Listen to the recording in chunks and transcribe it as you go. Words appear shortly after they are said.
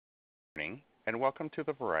and welcome to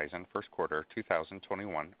the Verizon First Quarter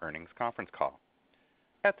 2021 Earnings Conference Call.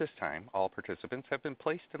 At this time, all participants have been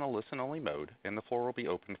placed in a listen-only mode, and the floor will be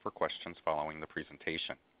open for questions following the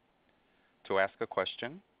presentation. To ask a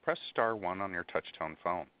question, press star 1 on your touch-tone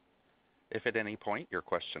phone. If at any point your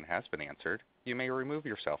question has been answered, you may remove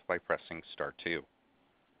yourself by pressing star 2.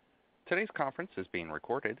 Today's conference is being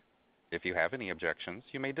recorded. If you have any objections,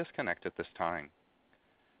 you may disconnect at this time.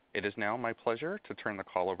 It is now my pleasure to turn the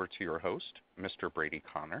call over to your host, Mr. Brady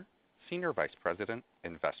Connor, Senior Vice President,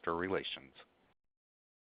 Investor Relations.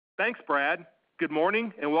 Thanks, Brad. Good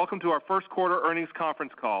morning and welcome to our first quarter earnings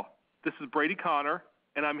conference call. This is Brady Connor,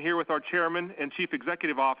 and I'm here with our Chairman and Chief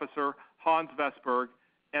Executive Officer, Hans Vestberg,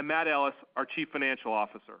 and Matt Ellis, our Chief Financial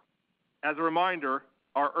Officer. As a reminder,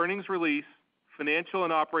 our earnings release, financial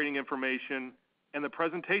and operating information, and the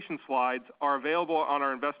presentation slides are available on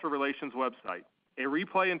our Investor Relations website. A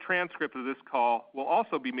replay and transcript of this call will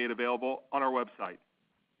also be made available on our website.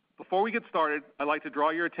 Before we get started, I'd like to draw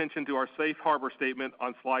your attention to our safe harbor statement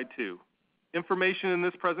on slide 2. Information in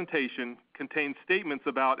this presentation contains statements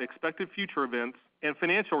about expected future events and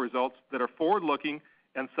financial results that are forward-looking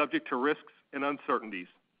and subject to risks and uncertainties.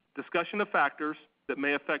 Discussion of factors that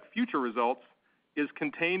may affect future results is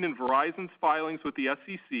contained in Verizon's filings with the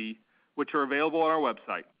SEC, which are available on our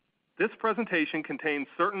website. This presentation contains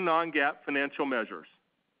certain non-GAAP financial measures.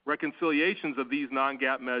 Reconciliations of these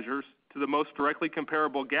non-GAAP measures to the most directly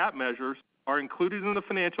comparable GAAP measures are included in the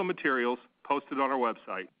financial materials posted on our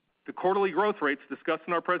website. The quarterly growth rates discussed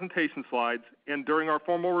in our presentation slides and during our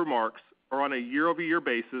formal remarks are on a year-over-year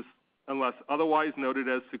basis unless otherwise noted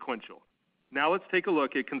as sequential. Now let's take a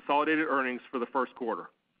look at consolidated earnings for the first quarter.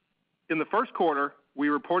 In the first quarter, we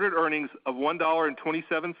reported earnings of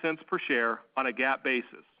 $1.27 per share on a GAAP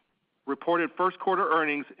basis. Reported first quarter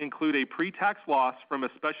earnings include a pre-tax loss from a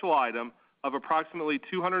special item of approximately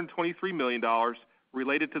 $223 million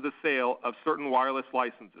related to the sale of certain wireless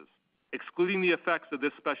licenses. Excluding the effects of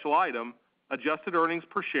this special item, adjusted earnings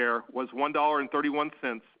per share was $1.31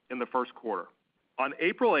 in the first quarter. On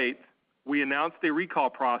April 8th, we announced a recall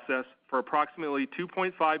process for approximately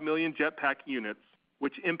 2.5 million Jetpack units,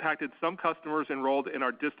 which impacted some customers enrolled in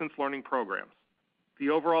our distance learning programs. The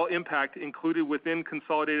overall impact included within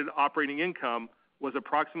consolidated operating income was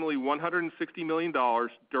approximately $160 million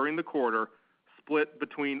during the quarter, split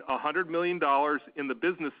between $100 million in the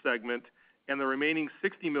business segment and the remaining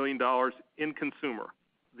 $60 million in consumer.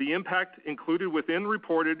 The impact included within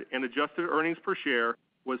reported and adjusted earnings per share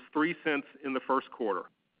was 3 cents in the first quarter.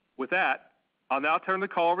 With that, I'll now turn the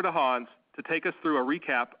call over to Hans to take us through a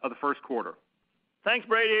recap of the first quarter. Thanks,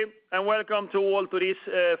 Brady, and welcome to all to this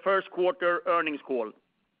first quarter earnings call.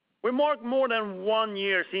 We mark more than 1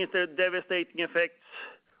 year since the devastating effects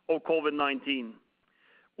of COVID-19.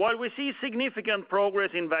 While we see significant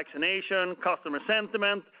progress in vaccination, customer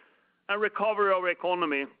sentiment, and recovery of our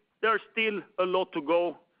economy, there's still a lot to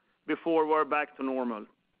go before we're back to normal.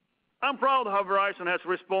 I'm proud how Verizon has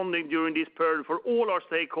responded during this period for all our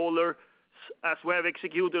stakeholders as we have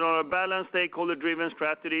executed on a balanced stakeholder-driven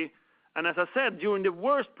strategy. And as I said, during the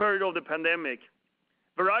worst period of the pandemic,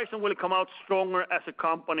 Verizon will come out stronger as a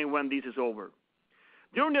company when this is over.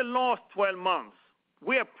 During the last 12 months,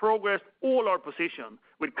 we have progressed all our positions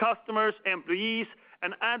with customers, employees,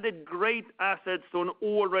 and added great assets to an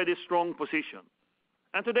already strong position.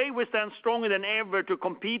 And today we stand stronger than ever to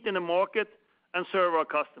compete in the market and serve our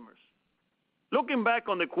customers. Looking back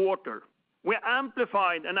on the quarter, we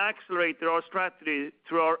amplified and accelerated our strategy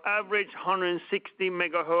through our average 160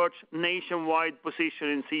 megahertz nationwide position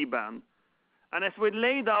in C-band. And as we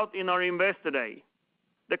laid out in our Investor Day,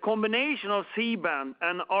 the combination of C-band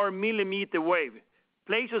and our millimeter wave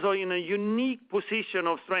places us in a unique position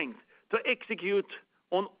of strength to execute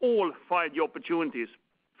on all 5G opportunities,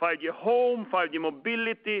 5G home, 5G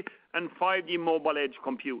mobility, and 5G mobile edge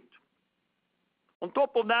compute. On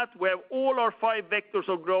top of that, we have all our 5 vectors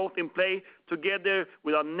of growth in play together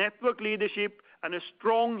with our network leadership and a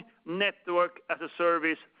strong network as a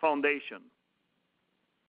service foundation.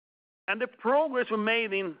 And the progress we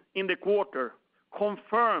made in the quarter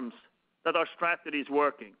confirms that our strategy is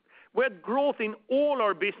working. We had growth in all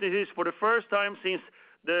our businesses for the first time since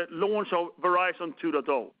the launch of Verizon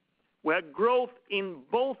 2.0. We had growth in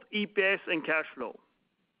both EPS and cash flow.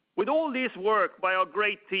 With all this work by our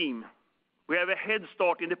great team, we have a head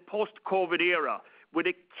start in the post-COVID era with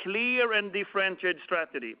a clear and differentiated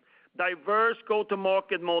strategy, diverse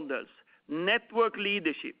go-to-market models, network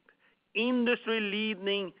leadership,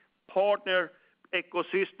 industry-leading partner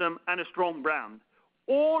ecosystem, and a strong brand,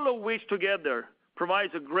 all of which together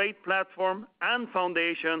provides a great platform and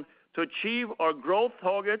foundation to achieve our growth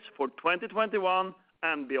targets for 2021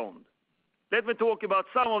 and beyond. Let me talk about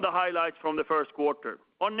some of the highlights from the first quarter.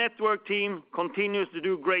 Our network team continues to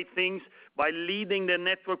do great things by leading the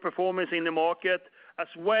network performance in the market, as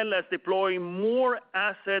well as deploying more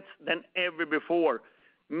assets than ever before.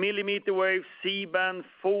 Millimeter wave, C-band,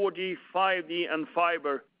 4G, 5G, and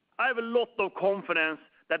fiber. I have a lot of confidence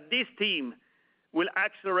that this team will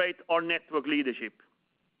accelerate our network leadership.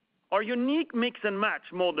 Our unique mix and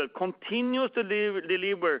match model continues to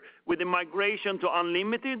deliver with the migration to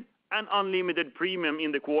unlimited and unlimited premium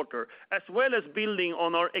in the quarter, as well as building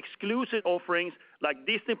on our exclusive offerings like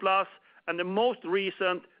Disney Plus and the most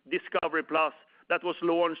recent Discovery Plus that was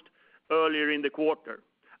launched earlier in the quarter.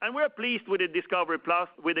 And we're pleased with the Discovery Plus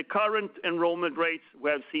with the current enrollment rates we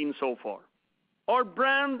have seen so far. Our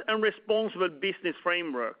brand and responsible business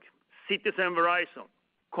framework, Citizen Verizon,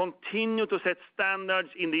 continue to set standards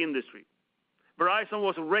in the industry. Verizon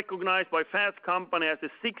was recognized by Fast Company as the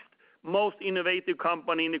sixth most innovative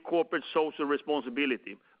company in the corporate social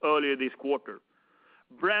responsibility earlier this quarter.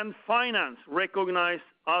 Brand Finance recognized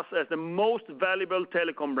us as the most valuable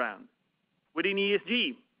telecom brand. Within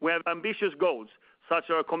ESG, we have ambitious goals, such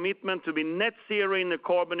as our commitment to be net zero in the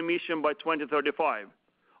carbon emission by 2035.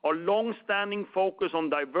 Our long-standing focus on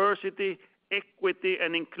diversity, equity,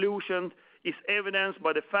 and inclusion is evidenced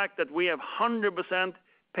by the fact that we have 100%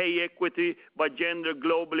 pay equity by gender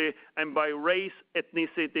globally and by race,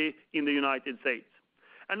 ethnicity in the United States.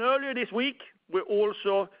 And earlier this week, we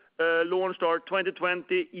also launched our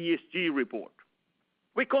 2020 ESG report.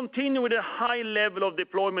 We continue with a high level of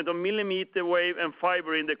deployment of millimeter wave and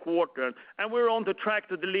fiber in the quarter, and we're on the track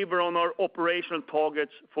to deliver on our operational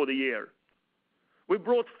targets for the year. We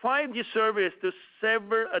brought 5G service to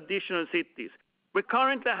several additional cities. We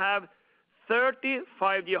currently have 30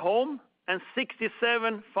 5G home and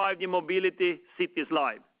 67 5G mobility cities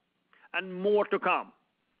live, and more to come.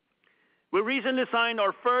 We recently signed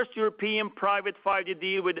our first European private 5G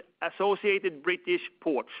deal with Associated British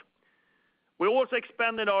Ports. We also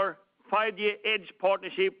expanded our 5G Edge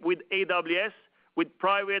partnership with AWS with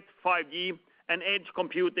private 5G and edge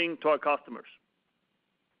computing to our customers.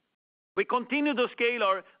 We continue to scale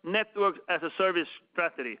our network as a service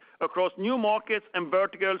strategy across new markets and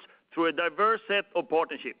verticals through a diverse set of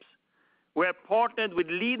partnerships. We have partnered with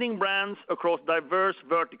leading brands across diverse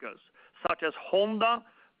verticals, such as Honda,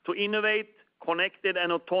 to innovate connected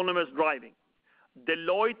and autonomous driving,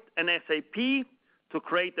 Deloitte and SAP to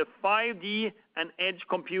create a 5G and edge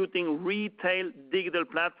computing retail digital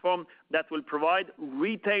platform that will provide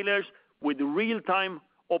retailers with real-time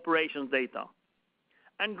operations data,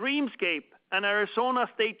 and Dreamscape and Arizona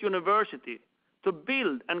State University to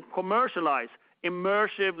build and commercialize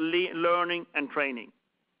immersive learning and training.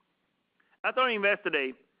 At our Investor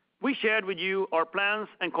Day, we shared with you our plans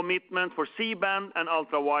and commitment for C-band and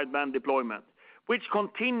ultra-wideband deployment, which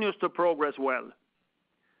continues to progress well.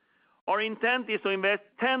 Our intent is to invest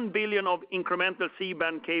 $10 billion of incremental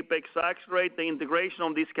C-band capex to accelerate the integration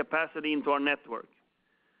of this capacity into our network.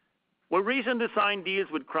 We recently signed deals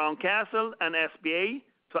with Crown Castle and SBA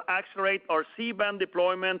to accelerate our C-band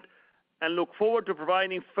deployment and look forward to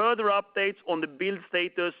providing further updates on the build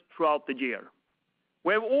status throughout the year.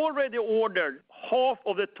 We have already ordered half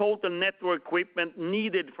of the total network equipment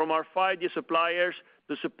needed from our 5G suppliers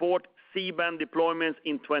to support C-band deployments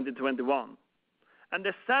in 2021. And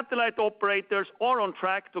the satellite operators are on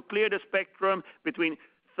track to clear the spectrum between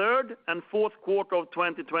third and fourth quarter of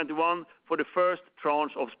 2021 for the first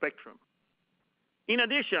tranche of spectrum. In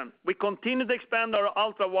addition, we continue to expand our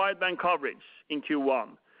ultra-wideband coverage in Q1.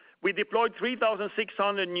 We deployed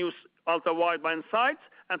 3,600 new ultra-wideband sites,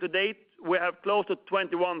 and to date, we have close to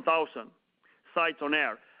 21,000 sites on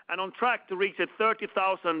air, and on track to reach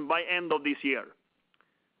 30,000 by end of this year.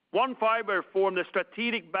 One Fiber formed the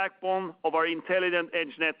strategic backbone of our intelligent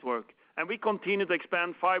edge network, and we continue to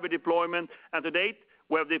expand fiber deployment, and to date,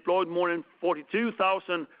 we have deployed more than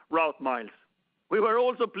 42,000 route miles. We were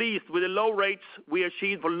also pleased with the low rates we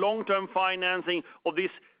achieved for long-term financing of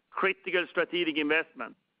this critical strategic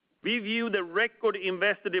investment. We view the record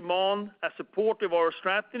investor demand as supportive of our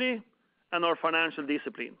strategy and our financial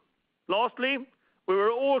discipline. Lastly, we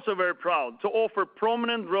were also very proud to offer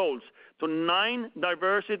prominent roles to 9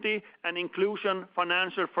 diversity and inclusion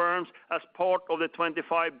financial firms as part of the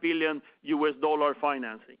 $25 billion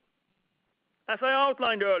financing. As I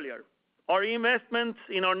outlined earlier, our investments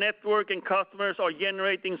in our network and customers are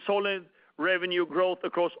generating solid revenue growth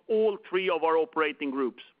across all 3 of our operating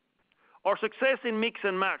groups. Our success in mix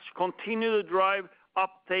and match continue to drive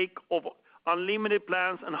uptake of unlimited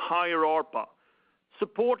plans and higher ARPA,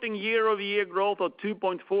 supporting year-over-year growth of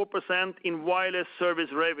 2.4% in wireless service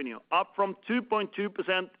revenue, up from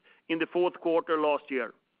 2.2% in the fourth quarter last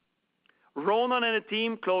year. Ronan and the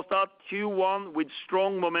team closed out Q1 with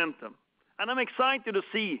strong momentum, and I'm excited to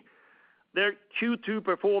see their Q2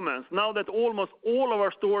 performance now that almost all of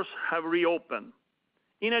our stores have reopened.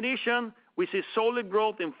 In addition, we see solid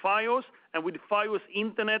growth in Fios, and with Fios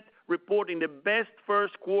Internet reporting the best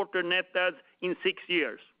first quarter net adds in 6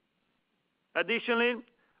 years. Additionally,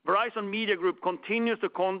 Verizon Media Group continues to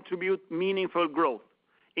contribute meaningful growth,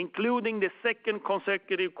 including the second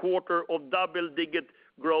consecutive quarter of double-digit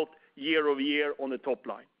growth year-over-year on the top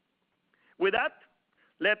line. With that,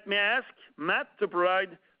 let me ask Matt to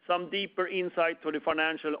provide some deeper insight to the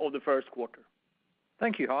financial of the first quarter.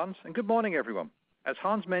 Thank you, Hans, and good morning, everyone. As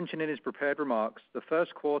Hans mentioned in his prepared remarks, the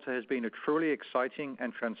first quarter has been a truly exciting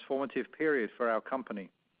and transformative period for our company.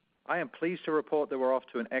 I am pleased to report that we're off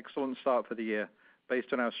to an excellent start for the year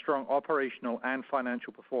based on our strong operational and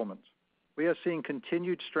financial performance. We are seeing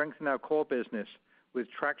continued strength in our core business with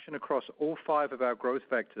traction across all 5 of our growth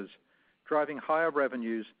vectors, driving higher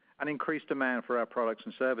revenues and increased demand for our products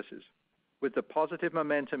and services. With the positive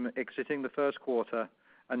momentum exiting the first quarter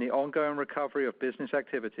and the ongoing recovery of business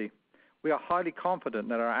activity, we are highly confident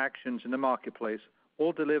that our actions in the marketplace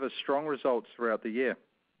will deliver strong results throughout the year.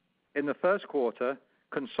 In the first quarter,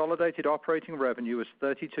 consolidated operating revenue was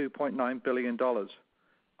 $32.9 billion,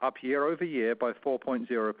 up year-over-year by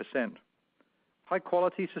 4.0%.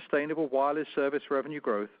 High-quality, sustainable wireless service revenue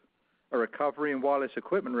growth, a recovery in wireless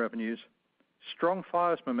equipment revenues, strong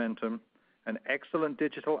Fios momentum, and excellent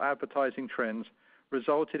digital advertising trends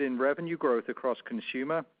resulted in revenue growth across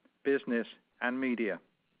consumer, business, and media.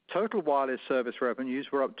 Total wireless service revenues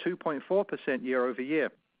were up 2.4%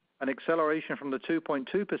 year-over-year, an acceleration from the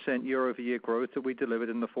 2.2% year-over-year growth that we delivered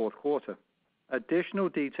in the fourth quarter. Additional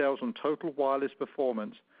details on total wireless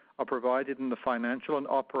performance are provided in the financial and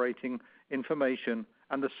operating information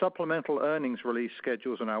and the supplemental earnings release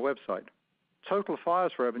schedules on our website. Total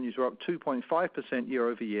Fios revenues were up 2.5%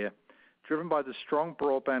 year-over-year, driven by the strong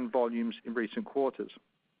broadband volumes in recent quarters.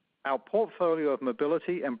 Our portfolio of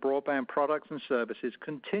mobility and broadband products and services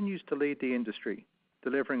continues to lead the industry,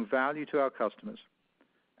 delivering value to our customers.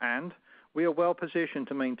 And we are well positioned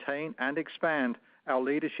to maintain and expand our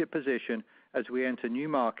leadership position as we enter new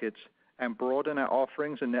markets and broaden our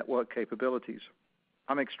offerings and network capabilities.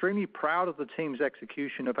 I'm extremely proud of the team's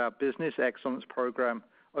execution of our Business Excellence program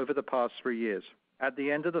over the past 3 years. At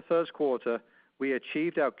the end of the first quarter, we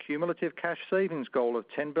achieved our cumulative cash savings goal of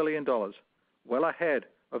 $10 billion, well ahead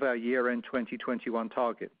of our year-end 2021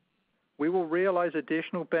 target. We will realize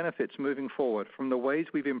additional benefits moving forward from the ways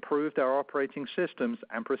we've improved our operating systems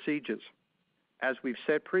and procedures. As we've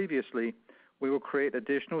said previously, we will create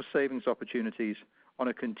additional savings opportunities on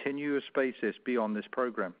a continuous basis beyond this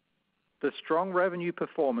program. The strong revenue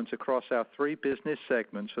performance across our 3 business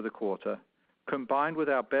segments for the quarter, combined with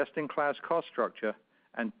our best-in-class cost structure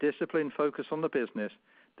and disciplined focus on the business,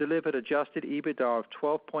 delivered adjusted EBITDA of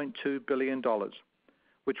 $12.2 billion,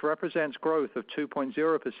 which represents growth of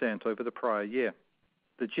 2.0% over the prior year.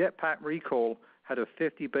 The Jetpack recall had a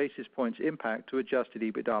 50 basis points impact to adjusted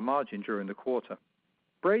EBITDA margin during the quarter.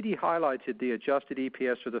 Brady highlighted the adjusted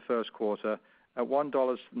EPS for the first quarter at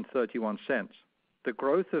 $1.31. The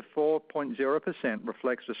growth of 4.0%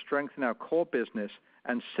 reflects the strength in our core business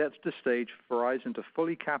and sets the stage for Verizon to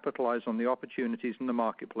fully capitalize on the opportunities in the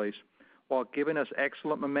marketplace while giving us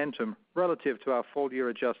excellent momentum relative to our full-year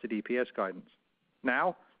adjusted EPS guidance.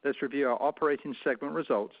 Now, let's review our operating segment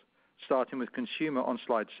results, starting with consumer on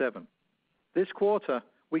slide 7. This quarter,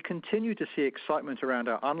 we continue to see excitement around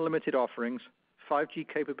our unlimited offerings, 5G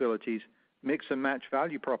capabilities, mix and match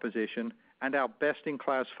value proposition, and our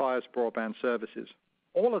best-in-class Fios broadband services.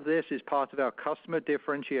 All of this is part of our customer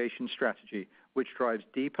differentiation strategy, which drives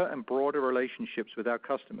deeper and broader relationships with our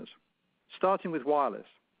customers. Starting with wireless,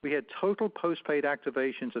 we had total postpaid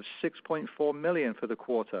activations of 6.4 million for the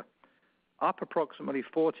quarter, up approximately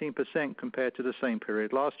 14% compared to the same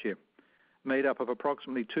period last year, made up of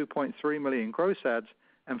approximately 2.3 million gross adds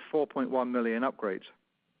and 4.1 million upgrades.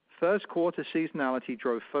 First quarter seasonality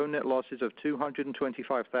drove phone net losses of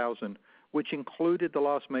 225,000, which included the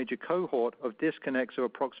last major cohort of disconnects of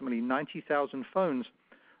approximately 90,000 phones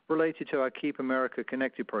related to our Keep America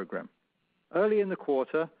Connected program. Early in the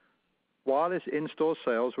quarter, wireless in-store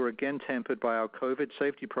sales were again tempered by our COVID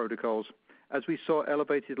safety protocols as we saw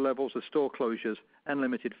elevated levels of store closures and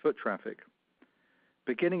limited foot traffic.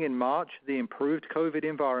 Beginning in March, the improved COVID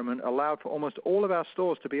environment allowed for almost all of our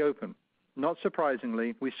stores to be open. Not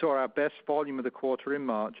surprisingly, we saw our best volume of the quarter in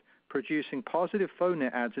March, producing positive phone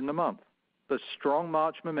net adds in the month. The strong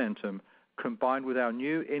March momentum, combined with our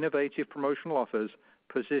new innovative promotional offers,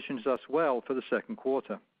 positions us well for the second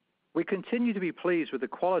quarter. We continue to be pleased with the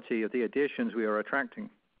quality of the additions we are attracting.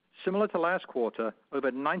 Similar to last quarter,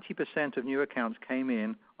 over 90% of new accounts came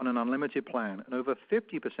in on an unlimited plan, and over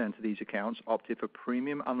 50% of these accounts opted for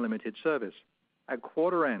premium unlimited service. At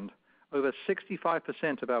quarter end, over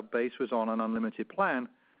 65% of our base was on an unlimited plan,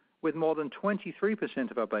 with more than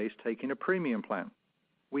 23% of our base taking a premium plan.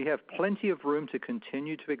 We have plenty of room to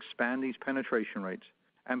continue to expand these penetration rates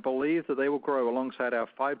and believe that they will grow alongside our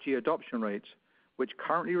 5G adoption rates, which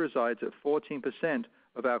currently resides at 14%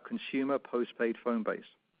 of our consumer postpaid phone base.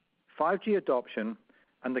 5G adoption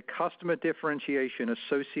and the customer differentiation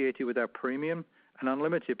associated with our premium and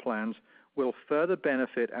unlimited plans will further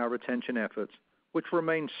benefit our retention efforts, which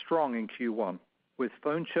remain strong in Q1, with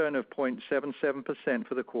phone churn of 0.77%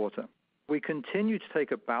 for the quarter. We continue to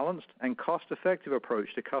take a balanced and cost-effective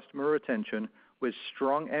approach to customer retention with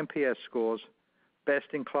strong NPS scores,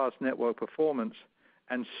 best-in-class network performance,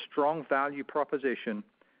 and strong value proposition,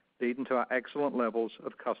 leading to our excellent levels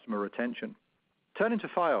of customer retention. Turning to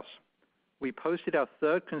Fios, we posted our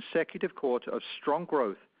third consecutive quarter of strong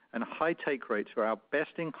growth and high take rates for our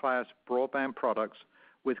best-in-class broadband products,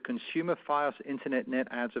 with consumer Fios Internet net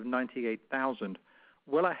adds of 98,000,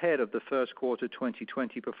 well ahead of the first quarter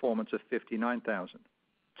 2020 performance of 59,000.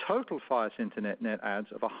 Total Fios Internet net adds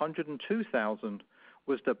of 102,000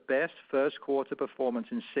 was the best first quarter performance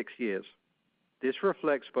in 6 years. This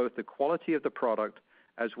reflects both the quality of the product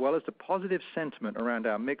as well as the positive sentiment around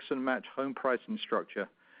our mix and match home pricing structure,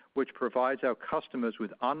 which provides our customers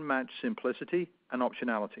with unmatched simplicity and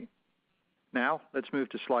optionality. Now, let's move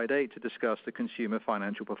to slide 8 to discuss the consumer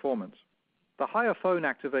financial performance. The higher phone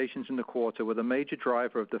activations in the quarter were the major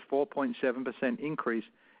driver of the 4.7% increase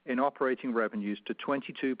in operating revenues to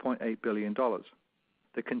 $22.8 billion.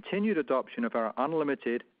 The continued adoption of our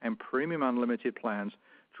unlimited and premium unlimited plans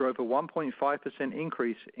drove a 1.5%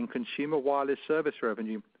 increase in consumer wireless service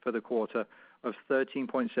revenue for the quarter of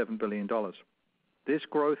 $13.7 billion. This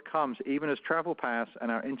growth comes even as Travel Pass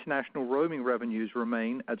and our international roaming revenues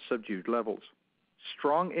remain at subdued levels.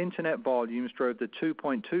 Strong internet volumes drove the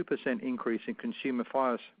 2.2% increase in consumer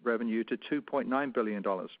Fios revenue to $2.9 billion.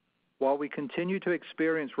 While we continue to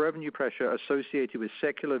experience revenue pressure associated with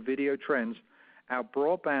secular video trends, our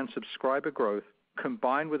broadband subscriber growth,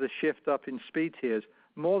 combined with a shift up in speed tiers,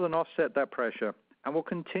 more than offset that pressure and will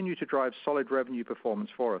continue to drive solid revenue performance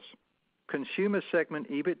for us. Consumer segment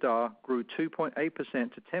EBITDA grew 2.8%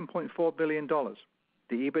 to $10.4 billion.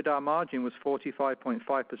 The EBITDA margin was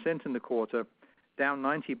 45.5% in the quarter, down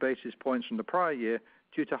 90 basis points from the prior year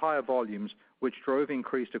due to higher volumes, which drove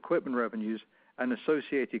increased equipment revenues and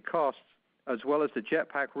associated costs, as well as the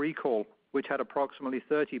Jetpack recall, which had approximately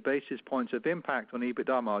 30 basis points of impact on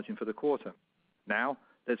EBITDA margin for the quarter. Now,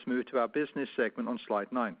 let's move to our business segment on slide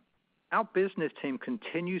 9. Our business team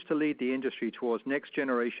continues to lead the industry towards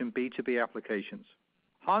next-generation B2B applications.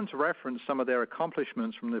 Hans referenced some of their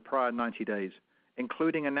accomplishments from the prior 90 days,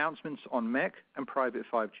 including announcements on MEC and private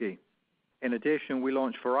 5G. In addition, we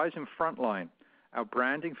launched Verizon Frontline, our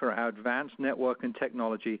branding for our advanced network and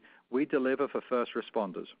technology we deliver for first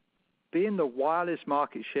responders. Being the wireless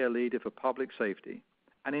market share leader for public safety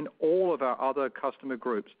and in all of our other customer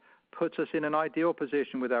groups puts us in an ideal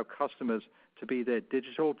position with our customers to be their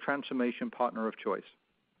digital transformation partner of choice.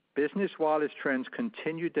 Business wireless trends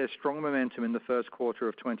continued their strong momentum in the first quarter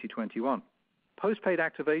of 2021. Postpaid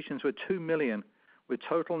activations were 2 million, with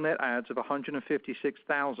total net adds of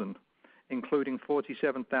 156,000, including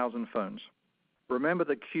 47,000 phones. Remember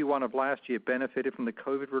that Q1 of last year benefited from the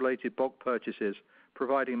COVID-related bulk purchases,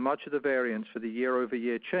 providing much of the variance for the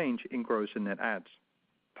year-over-year change in gross and net adds.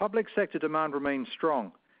 Public sector demand remains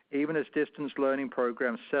strong, even as distance learning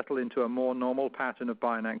programs settle into a more normal pattern of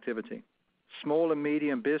buying activity. Small and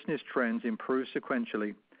medium business trends improve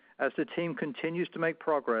sequentially as the team continues to make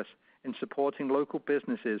progress in supporting local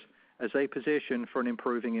businesses as they position for an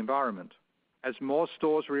improving environment. As more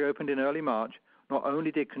stores reopened in early March, not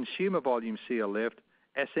only did consumer volumes see a lift,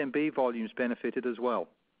 SMB volumes benefited as well,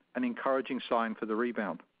 an encouraging sign for the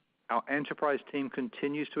rebound. Our enterprise team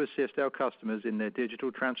continues to assist our customers in their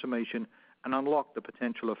digital transformation and unlock the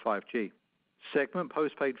potential of 5G. Segment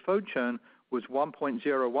postpaid phone churn was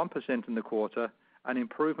 1.01% in the quarter, an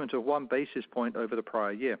improvement of 1 basis point over the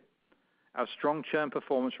prior year. Our strong churn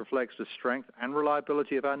performance reflects the strength and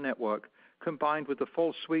reliability of our network, combined with the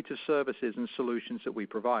full suite of services and solutions that we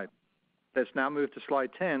provide. Let's now move to slide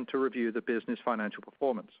 10 to review the business financial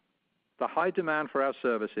performance. The high demand for our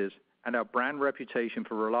services and our brand reputation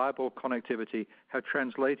for reliable connectivity have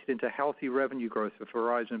translated into healthy revenue growth for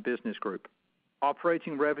Verizon Business Group.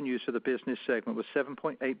 Operating revenues for the business segment was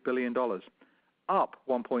 $7.8 billion, up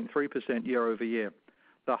 1.3% year over year,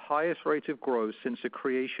 the highest rate of growth since the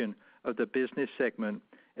creation of the business segment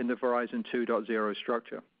in the Verizon 2.0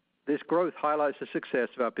 structure. This growth highlights the success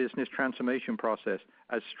of our business transformation process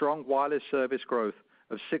as strong wireless service growth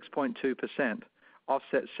of 6.2%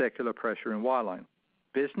 offset secular pressure in wireline.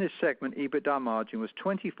 Business segment EBITDA margin was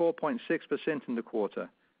 24.6% in the quarter,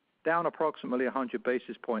 down approximately 100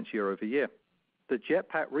 basis points year over year. The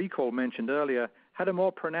Jetpack recall mentioned earlier had a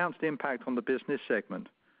more pronounced impact on the business segment,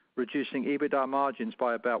 reducing EBITDA margins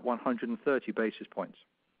by about 130 basis points.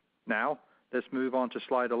 Now, let's move on to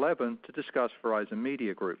slide 11 to discuss Verizon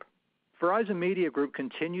Media Group. Verizon Media Group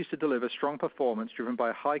continues to deliver strong performance driven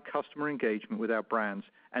by high customer engagement with our brands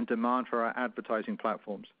and demand for our advertising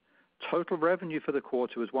platforms. Total revenue for the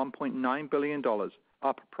quarter was $1.9 billion,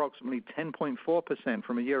 up approximately 10.4%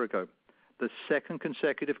 from a year ago, the second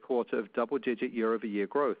consecutive quarter of double-digit year-over-year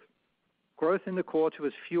growth. Growth in the quarter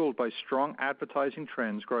was fueled by strong advertising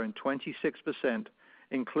trends growing 26%,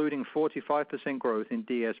 including 45% growth in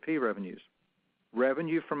DSP revenues.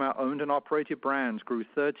 Revenue from our owned and operated brands grew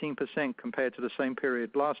 13% compared to the same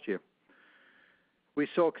period last year. We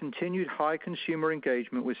saw continued high consumer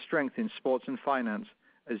engagement with strength in sports and finance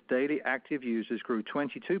as daily active users grew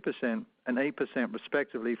 22% and 8%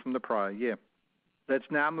 respectively from the prior year. Let's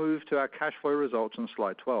now move to our cash flow results on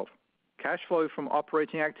slide 12. Cash flow from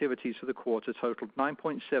operating activities for the quarter totaled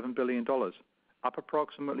 $9.7 billion, up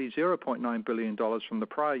approximately $0.9 billion from the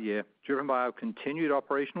prior year, driven by our continued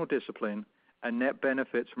operational discipline and net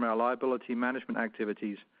benefits from our liability management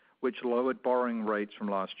activities, which lowered borrowing rates from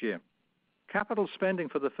last year. Capital spending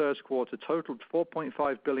for the first quarter totaled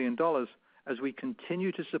 $4.5 billion as we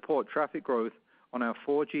continue to support traffic growth on our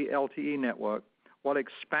 4G LTE network while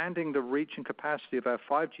expanding the reach and capacity of our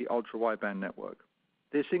 5G ultra-wideband network.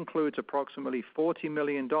 This includes approximately $40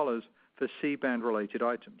 million for C-band related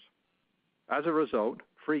items. As a result,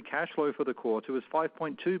 free cash flow for the quarter was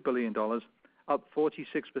 $5.2 billion, up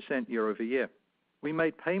 46% year over year. We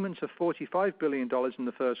made payments of $45 billion in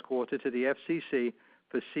the first quarter to the FCC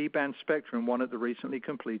for C-band spectrum won at the recently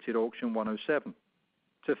completed Auction 107.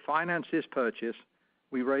 To finance this purchase,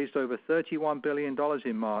 we raised over $31 billion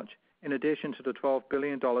in March, in addition to the $12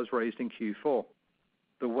 billion raised in Q4.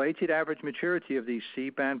 The weighted average maturity of these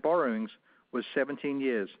C-band borrowings was 17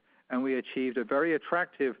 years, and we achieved a very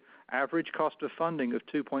attractive average cost of funding of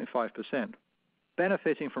 2.5%,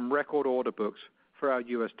 benefiting from record order books for our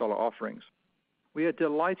U.S. dollar offerings. We are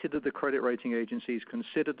delighted that the credit rating agencies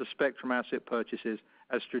considered the spectrum asset purchases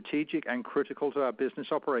as strategic and critical to our business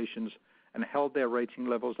operations and held their rating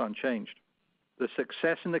levels unchanged. The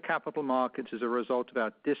success in the capital markets is a result of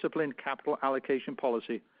our disciplined capital allocation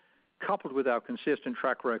policy, coupled with our consistent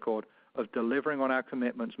track record of delivering on our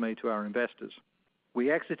commitments made to our investors.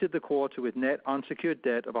 We exited the quarter with net unsecured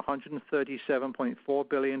debt of $137.4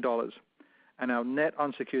 billion, and our net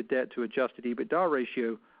unsecured debt to adjusted EBITDA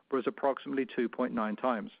ratio was approximately 2.9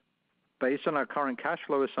 times. Based on our current cash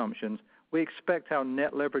flow assumptions, we expect our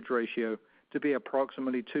net leverage ratio to be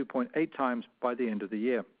approximately 2.8 times by the end of the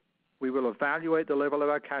year. We will evaluate the level of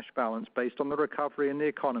our cash balance based on the recovery in the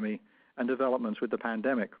economy and developments with the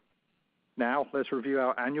pandemic. Now, let's review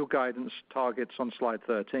our annual guidance targets on slide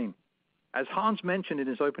 13. As Hans mentioned in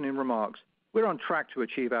his opening remarks, we're on track to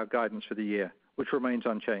achieve our guidance for the year, which remains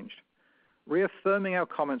unchanged. Reaffirming our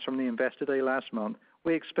comments from the Investor Day last month,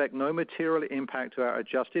 we expect no material impact to our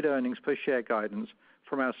adjusted earnings per share guidance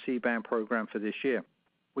from our C-band program for this year.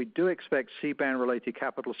 We do expect C-band related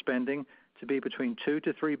capital spending to be between $2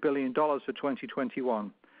 to $3 billion for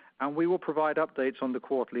 2021, and we will provide updates on the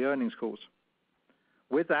quarterly earnings calls.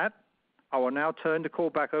 With that, I will now turn the call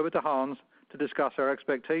back over to Hans to discuss our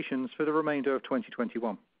expectations for the remainder of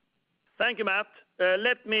 2021. Thank you, Matt.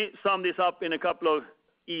 Let me sum this up in a couple of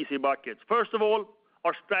easy buckets. First of all,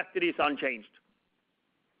 our strategy is unchanged.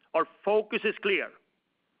 Our focus is clear.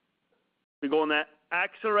 We're going to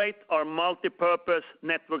accelerate our multi-purpose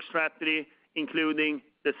network strategy, including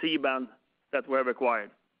the C-band that we have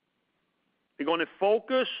acquired. We're going to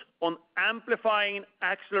focus on amplifying and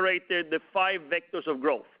accelerating the 5 vectors of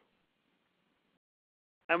growth.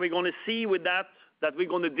 And we're going to see with that we're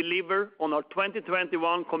going to deliver on our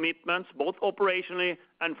 2021 commitments, both operationally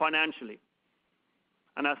and financially.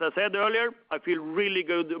 And as I said earlier, I feel really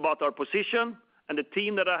good about our position and the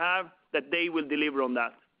team that I have, that they will deliver on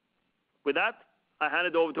that. With that, I hand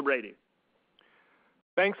it over to Brady.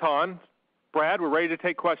 Thanks, Hans. Brad, we're ready to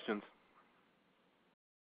take questions.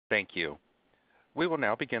 Thank you. We will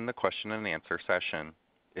now begin the question and answer session.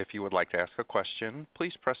 If you would like to ask a question,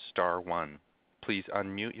 please press star 1. Please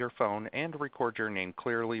unmute your phone and record your name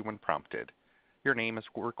clearly when prompted. Your name is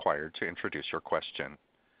required to introduce your question.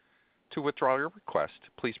 To withdraw your request,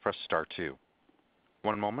 please press star 2.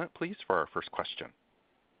 One moment, please, for our first question.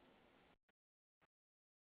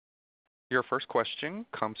 Your first question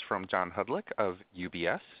comes from John Hodulik of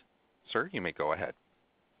UBS. Sir, you may go ahead.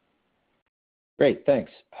 Great, thanks.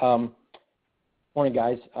 Morning,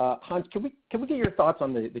 guys. Hans, can we get your thoughts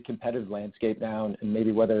on the competitive landscape now, and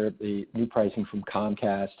maybe whether the new pricing from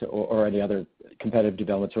Comcast or any other competitive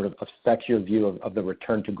development sort of affects your view of the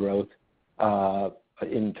return to growth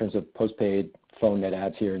in terms of postpaid phone net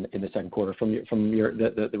adds here in the second quarter? From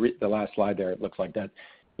the last slide there, it looks like that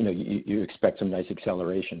you expect some nice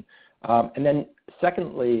acceleration. And then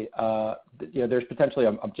secondly, there's potentially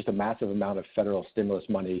just a massive amount of federal stimulus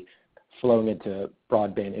money flowing into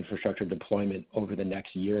broadband infrastructure deployment over the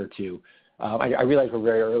next year or two. I realize we're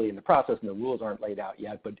very early in the process and the rules aren't laid out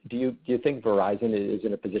yet, but do you think Verizon is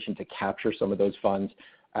in a position to capture some of those funds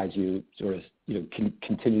as you sort of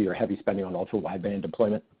continue your heavy spending on ultra wideband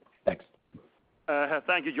deployment? Thanks.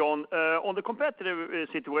 Thank you, John. On the competitive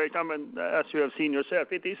situation, as you have seen yourself,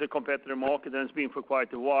 it is a competitive market and it's been for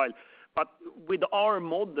quite a while. But with our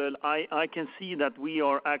model, I can see that we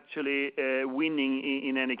are actually winning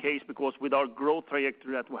in any case, because with our growth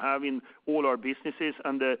trajectory that we have in all our businesses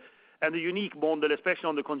and the unique model, especially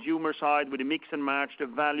on the consumer side with the mix and match, the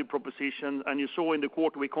value proposition, and you saw in the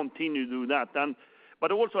quarter we continue to do that.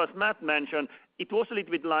 But also, as Matt mentioned, it was a little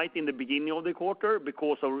bit light in the beginning of the quarter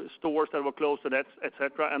because of stores that were closed,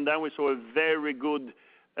 etc. And then we saw a very good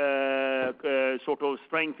sort of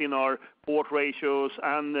strength in our port ratios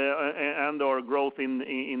and our growth in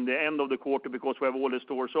the end of the quarter because we have all the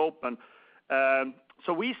stores open.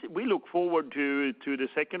 So we look forward to the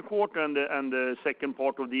second quarter and the second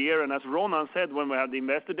part of the year. And as Ronan said when we had the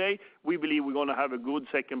Investor Day, we believe we're going to have a good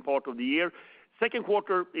second part of the year. Second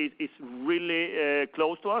quarter is really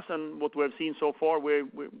close to us, and what we have seen so far, we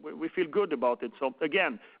feel good about it. So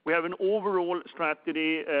again, we have an overall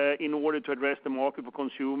strategy in order to address the market for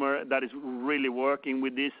consumer that is really working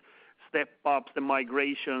with these step-ups, the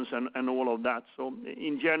migrations, and all of that. So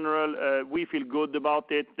in general, we feel good about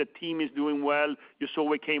it. The team is doing well. You saw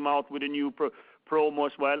we came out with a new promo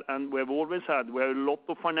as well, and we have always had a lot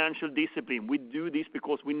of financial discipline. We do this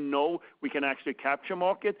because we know we can actually capture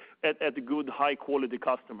market at good, high-quality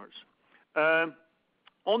customers.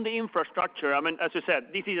 On the infrastructure, as you said,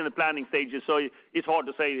 this is in the planning stages, so it's hard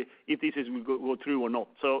to say if this is will go through or not.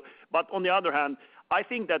 So, but on the other hand, I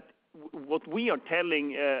think that what we are telling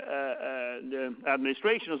the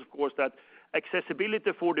administration is, of course, that accessibility,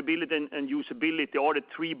 affordability, and usability are the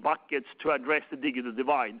three buckets to address the digital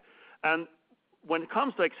divide. And when it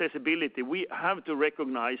comes to accessibility, we have to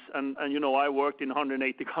recognize, and I worked in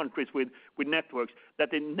 180 countries with networks, that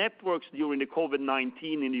the networks during the COVID-19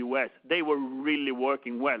 in the U.S., they were really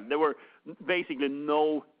working well. There were basically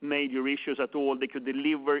no major issues at all. They could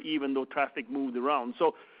deliver even though traffic moved around.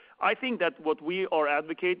 So I think that what we are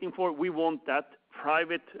advocating for, we want that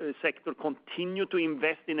private sector continue to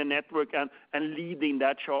invest in a network and leading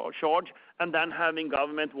that charge, and then having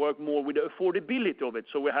government work more with the affordability of it.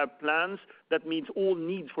 So we have plans that meets all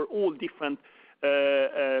needs for all different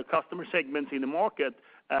customer segments in the market.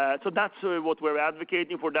 So that's what we're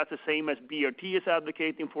advocating for. That's the same as BRT is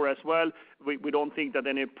advocating for as well. We don't think that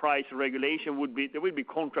any price regulation would be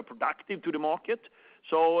counterproductive to the market.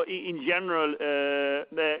 So in general,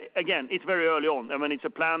 again, it's very early on. It's a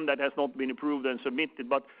plan that has not been approved and submitted,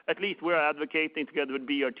 but at least we're advocating together with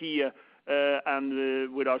BRT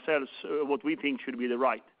and with ourselves what we think should be the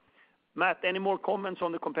right. Matt, any more comments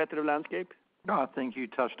on the competitive landscape? No, I think you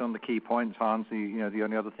touched on the key points, Hans. The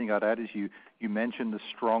only other thing I'd add is you mentioned the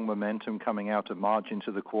strong momentum coming out of March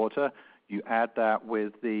into the quarter. You add that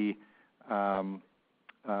with the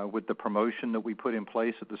promotion that we put in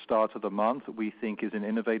place at the start of the month, that we think is an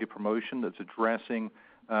innovative promotion that's addressing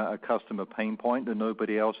a customer pain point that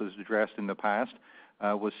nobody else has addressed in the past.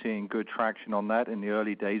 We're seeing good traction on that in the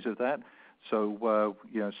early days of that. So,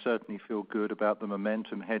 certainly feel good about the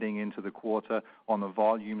momentum heading into the quarter on the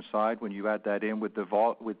volume side. When you add that in with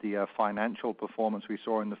the financial performance we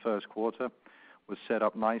saw in the first quarter, was set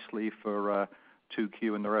up nicely for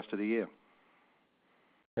 2Q and the rest of the year.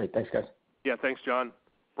 Great, thanks, guys. Yeah, thanks, John.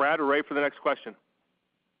 Brad, we're ready for the next question.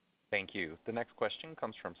 Thank you. The next question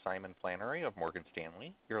comes from Simon Flannery of Morgan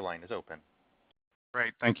Stanley. Your line is open.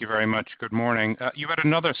 Great. Thank you very much. Good morning. You had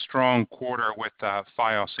another strong quarter with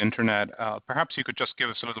Fios Internet. Perhaps you could just give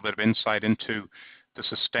us a little bit of insight into the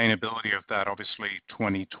sustainability of that. Obviously,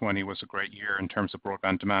 2020 was a great year in terms of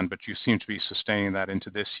broadband demand, but you seem to be sustaining that into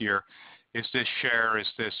this year. Is this share, is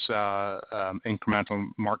this incremental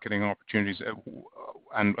marketing opportunities,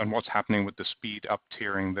 and what's happening with the speed up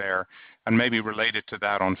tiering there? And maybe related to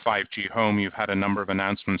that, on 5G Home, you've had a number of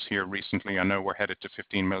announcements here recently. I know we're headed to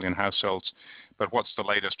 15 million households, but what's the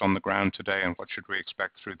latest on the ground today, and what should we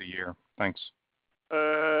expect through the year? Thanks.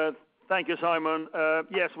 Thank you, Simon.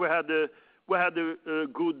 Yes, we had a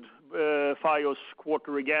good Fios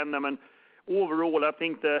quarter again. I mean, overall, I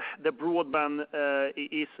think the broadband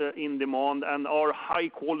is in demand, and our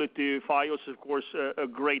high-quality Fios, of course, a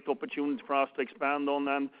great opportunity for us to expand on.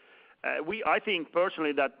 And I think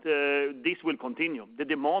personally that this will continue. The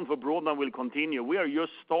demand for broadband will continue. We are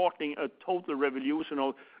just starting a total revolution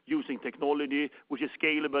of using technology, which is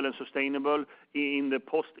scalable and sustainable in the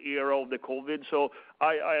post-era of the COVID. So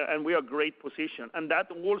and we are great position. And that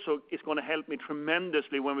also is going to help me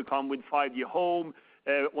tremendously when we come with 5G home,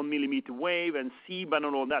 on millimeter wave and C-band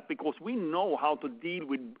and all that, because we know how to deal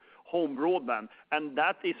with home broadband, and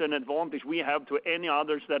that is an advantage we have to any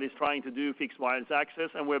others that is trying to do fixed wireless access,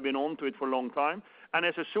 and we've been on to it for a long time. And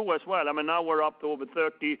as I saw as well, I mean, now we're up to over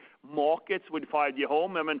 30 markets with 5G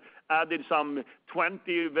home. I mean, added some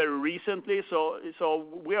 20 very recently. So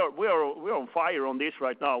we are on fire on this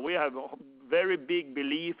right now. We have a very big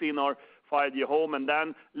belief in our 5G home, and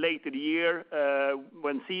then later the year,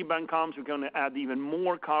 when C-band comes, we're going to add even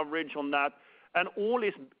more coverage on that. And all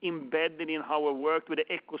is embedded in how we worked with the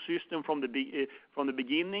ecosystem from the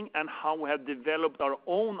beginning, and how we have developed our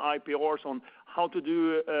own IPRs on how to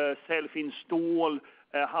do self-install,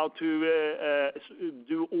 how to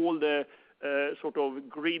do all the sort of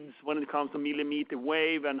grids when it comes to millimeter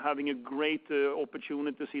wave, and having a great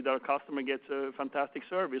opportunity to see that our customer gets a fantastic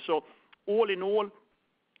service. So all in all,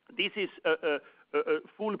 this is a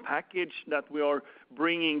full package that we are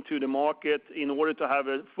bringing to the market in order to have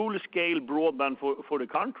a full-scale broadband for the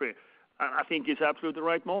country. And I think it's absolutely the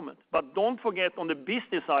right moment. But don't forget on the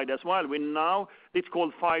business side as well, it's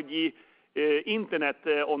called 5G Internet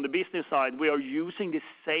on the business side. We are using the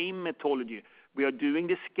same methodology. We are doing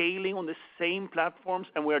the scaling on the same platforms,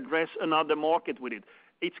 and we address another market with it.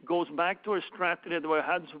 It goes back to a strategy that we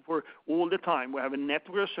had for all the time. We have a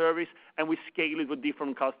network service, and we scale it with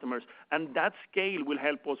different customers. And that scale will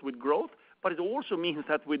help us with growth, but it also means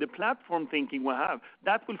that with the platform thinking we have,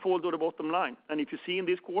 that will fall to the bottom line. And if you see in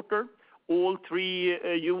this quarter, all three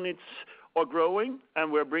units are growing,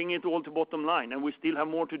 and we're bringing it all to bottom line. And we still have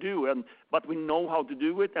more to do, but we know how to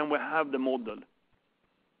do it, and we have the model.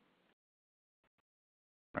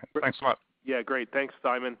 Right. Thanks a lot. Yeah, great. Thanks,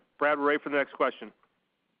 Simon. Brad, we're ready for the next question.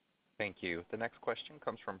 Thank you. The next question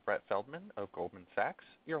comes from Brett Feldman of Goldman Sachs.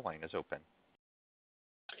 Your line is open.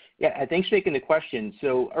 Yeah, thanks for taking the question.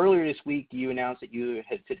 So earlier this week, you announced that you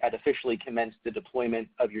had officially commenced the deployment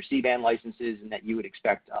of your C-band licenses, and that you would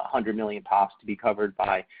expect 100 million pops to be covered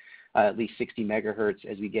by at least 60 megahertz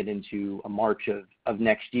as we get into March of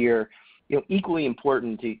next year. You know, equally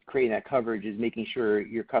important to creating that coverage is making sure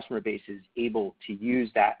your customer base is able to use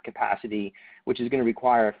that capacity, which is going to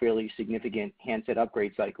require a fairly significant handset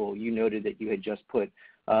upgrade cycle. You noted that you had just put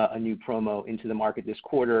a new promo into the market this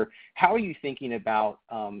quarter. How are you thinking about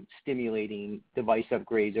stimulating device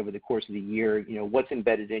upgrades over the course of the year? You know, what's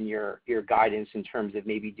embedded in your guidance in terms of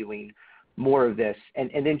maybe doing more of this?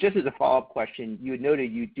 And then just as a follow-up question, you had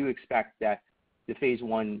noted you do expect that the phase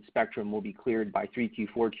one spectrum will be cleared by 3Q,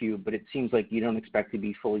 4Q, but it seems like you don't expect to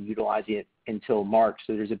be fully utilizing it until March,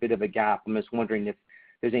 so there's a bit of a gap. I'm just wondering if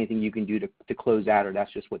there's anything you can do to close that, or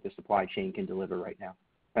that's just what the supply chain can deliver right now.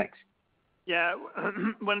 Thanks. Yeah,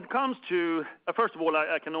 when it comes to, first of all,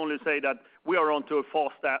 I can only say that we are on to a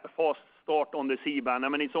fast start on the C-band. I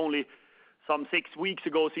mean, it's only some 6 weeks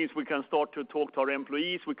ago since we can start to talk to our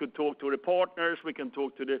employees, we could talk to the partners, we can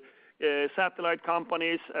talk to the satellite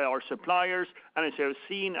companies, our suppliers, and as you have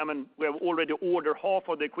seen, I mean, we have already ordered half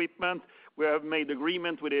of the equipment. We have made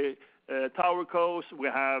agreement with the tower codes. We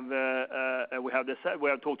have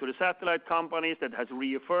talked to the satellite companies that has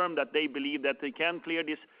reaffirmed that they believe that they can clear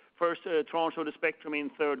this first tranche of the spectrum in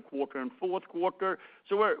third quarter and fourth quarter.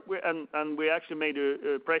 So we actually made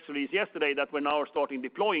a press release yesterday that we're now starting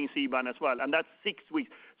deploying C-band as well, and that's 6 weeks.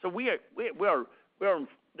 So we are on.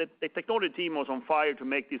 The technology team was on fire to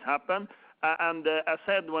make this happen. And as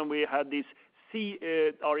said, when we had this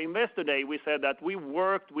our investor day, we said that we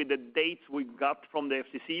worked with the dates we got from the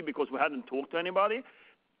FCC because we hadn't talked to anybody.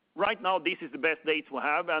 Right now, this is the best dates we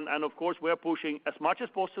have. And of course, we're pushing as much as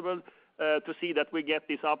possible to see that we get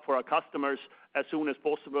this up for our customers as soon as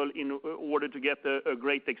possible in order to get a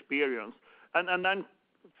great experience. And then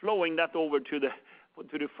flowing that over to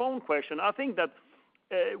the phone question, I think that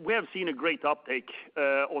we have seen a great uptake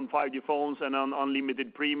on 5G phones and on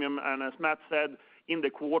unlimited premium. And as Matt said, in the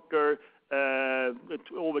quarter,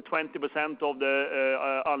 over 20% of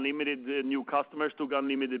the unlimited new customers took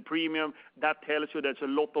unlimited premium. That tells you there's a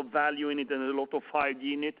lot of value in it and a lot of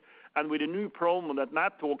 5G in it. And with the new promo that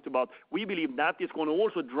Matt talked about, we believe that is going to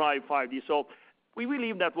also drive 5G. So we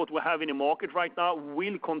believe that what we have in the market right now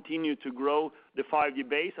will continue to grow the 5G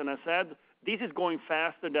base. And I said, this is going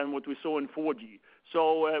faster than what we saw in 4G.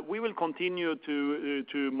 So we will continue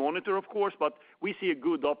to monitor, of course, but we see a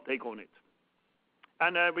good uptake on it.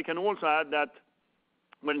 And we can also add that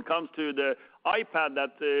when it comes to the iPad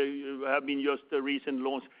that have been just a recent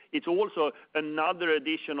launch, it's also another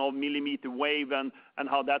addition of millimeter wave and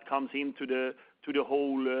how that comes into the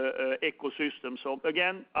whole ecosystem. So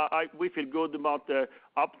again, we feel good about the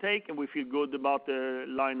uptake, and we feel good about the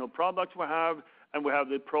line of products we have, and we have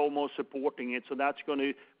the promo supporting it. So that's going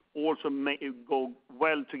to also go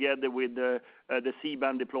well together with the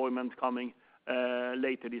C-band deployment coming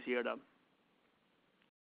later this year. Then.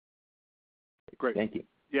 Great. Thank you.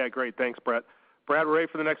 Yeah, great. Thanks, Brett. Brad, we're ready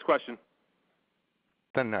for the next question.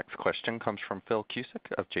 The next question comes from Phil Cusick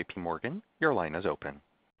of J.P. Morgan. Your line is open.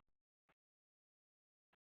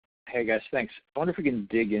 Hey, guys, thanks. I wonder if we can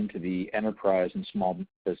dig into the enterprise and small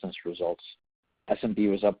business results. SMB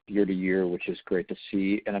was up year to year, which is great to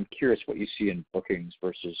see, and I'm curious what you see in bookings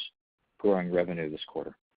versus growing revenue this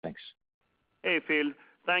quarter. Thanks. Hey, Phil.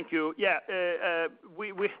 Thank you. Yeah,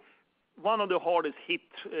 we one of the hardest hit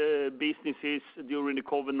businesses during the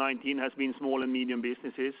COVID-19 has been small and medium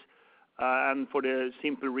businesses, and for the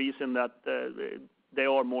simple reason that they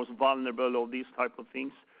are most vulnerable of these type of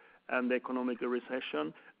things and the economic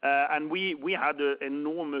recession. And we had an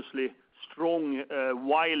enormously strong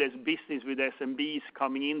wireless business with SMBs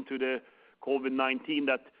coming into the COVID-19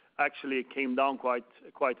 that actually came down quite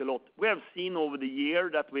a lot. We have seen over the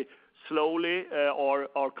year that we slowly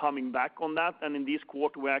are coming back on that, and in this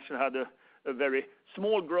quarter we actually had a very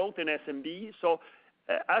small growth in SMB. So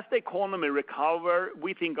as the economy recover,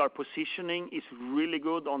 we think our positioning is really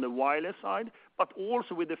good on the wireless side, but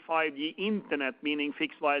also with the 5G internet, meaning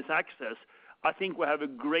fixed wireless access. I think we have a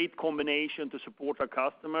great combination to support our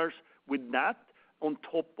customers with that on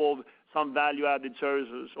top of some value-added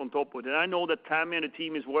services on top of it. And I know that Tammy and the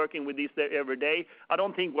team is working with this every day. I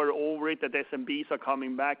don't think we're over it, that SMBs are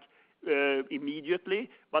coming back immediately,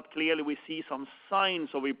 but clearly we see some signs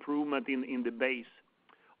of improvement in the base.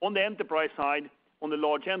 On the enterprise side, on the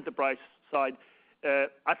large enterprise side,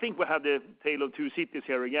 I think we have the tale of two cities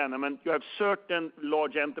here again. I mean, you have certain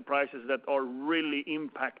large enterprises that are really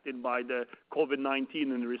impacted by the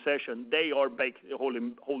COVID-19 and the recession. They are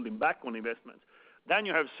holding back on investments. Then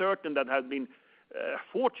you have certain that have been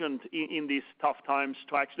fortunate in these tough times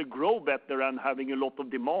to actually grow better and having a lot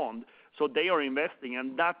of demand. So they are investing,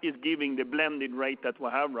 and that is giving the blended rate that we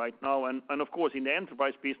have right now. And of course, in the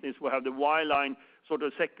enterprise business, we have the wireline sort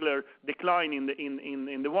of secular decline in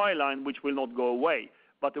the wireline, which will not go away.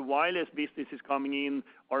 But the wireless business is coming in.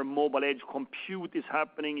 Our mobile edge compute is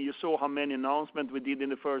happening. You saw how many announcements we did in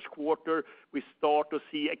the first quarter. We start to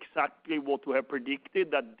see exactly what we have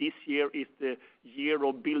predicted, that this year is the year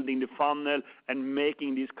of building the funnel and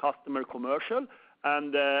making this customer commercial.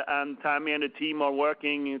 And Tammy and the team are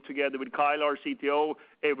working together with Kyle, our CTO,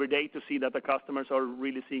 every day to see that the customers are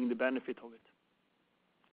really seeing the benefit of it.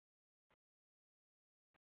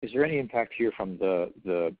 Is there any impact here from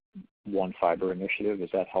the One Fiber initiative? Is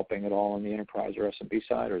that helping at all on the enterprise or SMB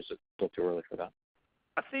side, or is it still too early for that?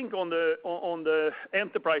 I think on the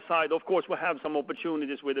enterprise side, of course, we have some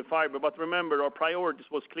opportunities with the fiber, but remember, our priorities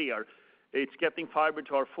was clear. It's getting fiber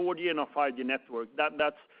to our 4G and our 5G network.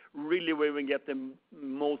 That's really where we get the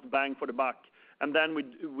most bang for the buck. And then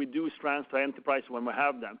we do strands to enterprise when we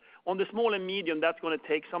have them. On the small and medium, that's going to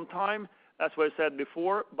take some time, as I said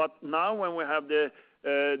before. But now when we have the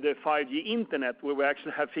 5G internet, where we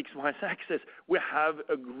actually have fixed wireless access, we have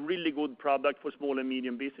a really good product for small and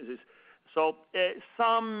medium businesses. So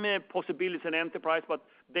some possibilities in enterprise, but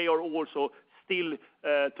they are also still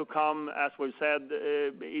to come. As we said,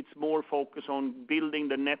 it's more focused on building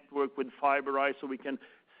the network with fiberized, so we can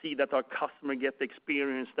see that our customer get the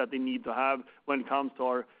experience that they need to have when it comes to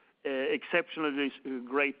our exceptionally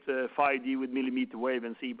great 5G with millimeter wave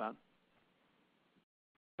and C-band.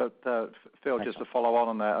 But Phil, just to follow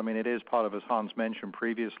on that, I mean, it is part of, as Hans mentioned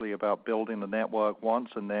previously, about building the network once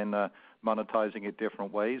and then monetizing it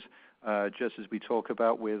different ways. Just as we talk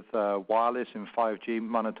about with wireless and 5G,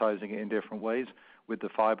 monetizing it in different ways. With the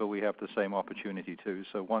fiber, we have the same opportunity too.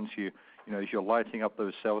 So once as you're lighting up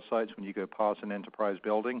those cell sites, when you go past an enterprise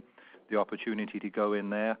building, the opportunity to go in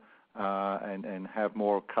there and have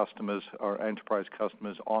more customers or enterprise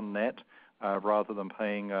customers on net rather than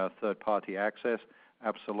paying third-party access,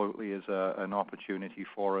 absolutely is an opportunity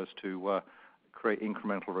for us to create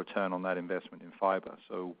incremental return on that investment in fiber.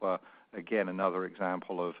 So again, another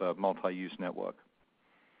example of a multi-use network.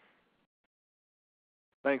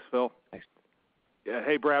 Thanks, Phil. Thanks. Yeah,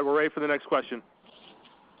 hey, Brad, we're ready for the next question.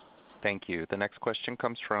 Thank you. The next question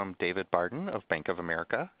comes from David Barden of Bank of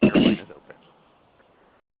America. Your line is open.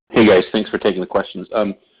 Hey guys, thanks for taking the questions.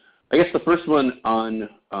 I guess the first one on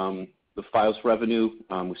the Fios revenue,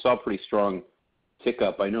 we saw a pretty strong tick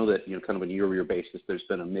up. I know that kind of on a year-over-year basis, there's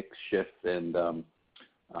been a mix shift and an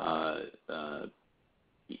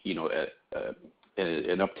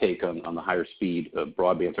uptake on the higher speed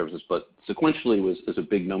broadband services, but sequentially was a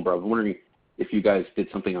big number. I was wondering if you guys did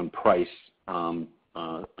something on price on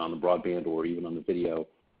the broadband or even on the video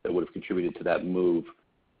that would have contributed to that move.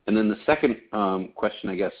 And then the second question,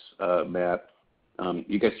 I guess, Matt,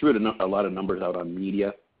 you guys threw a lot of numbers out on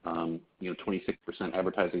media. 26%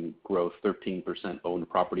 advertising growth, 13% owned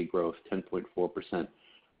property growth, 10.4%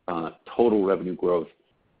 total revenue growth.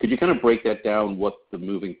 Could you kind of break that down, what the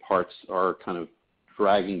moving parts are kind of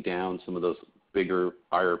dragging down some of those bigger,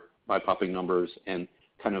 higher eye-popping numbers, and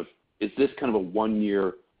kind of is this kind of a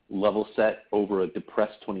one-year level set over a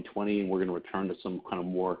depressed 2020 and we're going to return to some kind of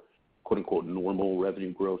more quote-unquote normal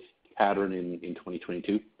revenue growth pattern in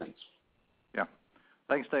 2022? Thanks. Yeah.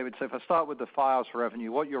 Thanks, David. So if I start with the Fios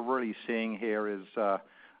revenue, what you're really seeing here is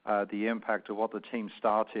the impact of what the team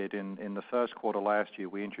started in the first quarter last year.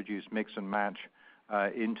 We introduced Mix and Match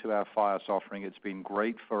into our Fios offering. It's been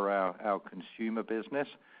great for our consumer business.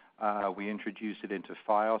 We introduced it into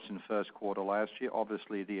Fios in first quarter last year.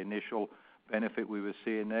 Obviously, the initial benefit we were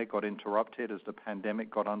seeing there got interrupted as the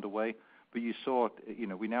pandemic got underway. But you saw,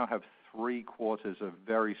 we now have 3 quarters of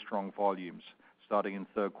very strong volumes, starting in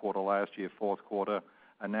third quarter last year, fourth quarter,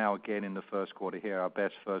 and now again in the first quarter here, our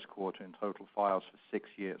best first quarter in total Fios for 6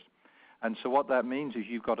 years. And so what that means is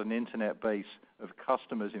you've got an internet base of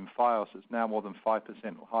customers in Fios that's now more than 5%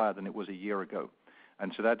 higher than it was a year ago.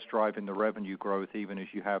 And so that's driving the revenue growth even as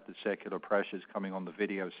you have the secular pressures coming on the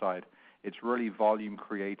video side. It's really volume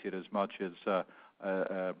created as much as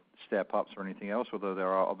step-ups or anything else, although there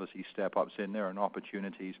are obviously step-ups in there and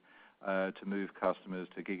opportunities to move customers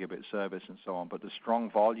to gigabit service and so on. But the strong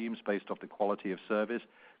volumes based off the quality of service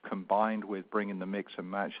combined with bringing the Mix and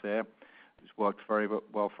Match there, it's worked very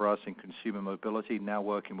well for us in consumer mobility, now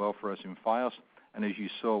working well for us in Fios. And as you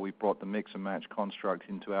saw, we brought the Mix and Match construct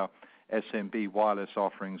into our SMB wireless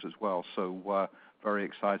offerings as well. So very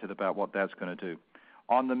excited about what that's going to do.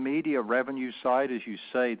 On the media revenue side, as you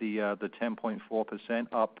say, the 10.4%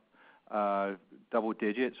 up double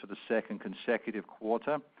digits for the second consecutive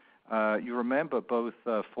quarter. You remember both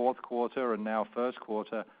fourth quarter and now first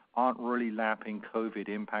quarter aren't really lapping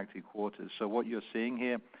COVID-impacted quarters. So what you're seeing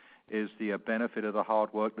here is the benefit of the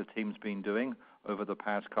hard work the team's been doing over the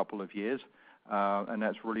past couple of years, and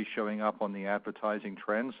that's really showing up on the advertising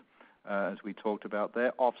trends, as we talked about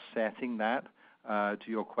there, offsetting that. To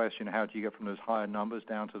your question, how do you get from those higher numbers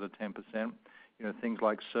down to the 10%? Things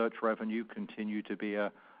like search revenue continue to be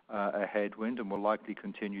a headwind and will likely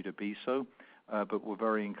continue to be so, but we're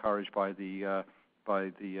very encouraged by the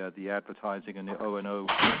advertising and the O&O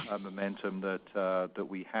momentum that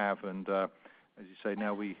we have, and as you say,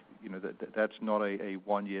 now that's not a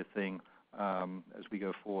one-year thing. As we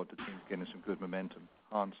go forward, the team's getting some good momentum.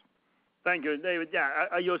 Hans. Thank you, David. Yeah,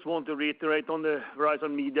 I just want to reiterate on the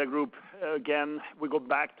Verizon Media Group. Again, we go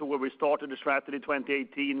back to where we started the strategy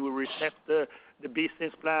 2018. We reset the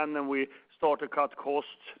business plan and we started to cut costs.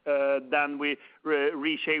 Then we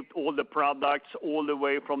reshaped all the products all the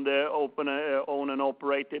way from the open, own and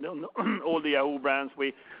operated on all the Yahoo brands.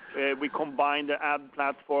 We combined the ad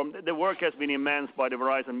platform. The work has been immense by the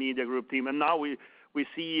Verizon Media Group team, and now we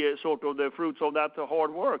see sort of the fruits of that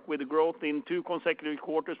hard work with the growth in 2 consecutive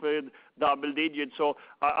quarters with double digits. So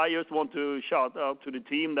I just want to shout out to the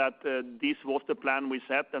team that this was the plan we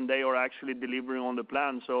set, and they are actually delivering on the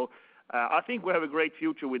plan. So I think we have a great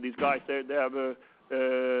future with these guys. They have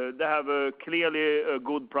a clearly a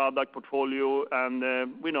good product portfolio,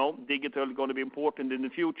 and we know digital is going to be important in the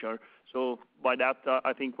future. So by that,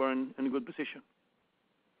 I think we're in a good position.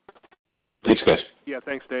 Thanks, guys. Yeah,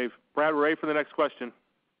 thanks, Dave. Brad, we're ready for the next question.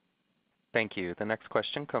 Thank you. The next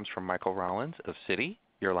question comes from Michael Rollins of Citi.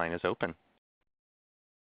 Your line is open.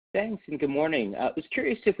 Thanks, and good morning. I was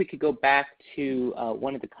curious if we could go back to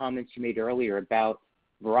one of the comments you made earlier about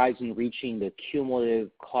Verizon reaching the cumulative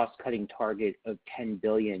cost-cutting target of $10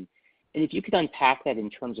 billion. And if you could unpack that in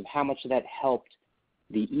terms of how much of that helped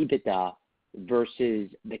the EBITDA versus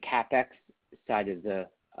the CapEx side of the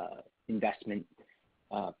investment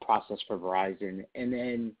process for Verizon. And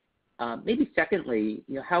then maybe secondly,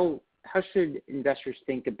 how should investors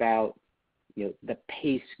think about the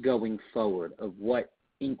pace going forward of what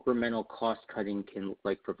incremental cost cutting can look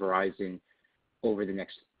like for Verizon over the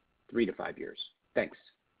next 3 to 5 years? Thanks.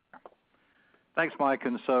 Thanks, Mike.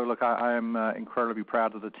 And so, look, I am incredibly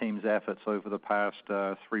proud of the team's efforts over the past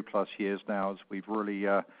 3+ years now as we've really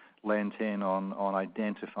lent in on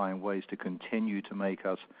identifying ways to continue to make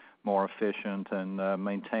us more efficient and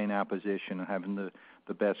maintain our position and having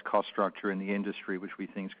the best cost structure in the industry, which we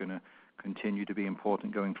think is going to continue to be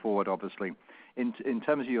important going forward, obviously. In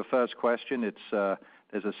terms of your first question,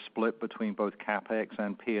 there's a split between both CapEx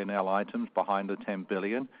and P&L items behind the $10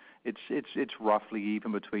 billion. It's roughly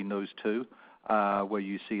even between those two. Where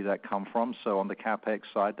you see that come from. So on the CapEx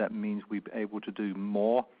side, that means we're able to do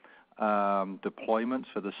more deployments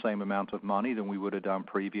for the same amount of money than we would have done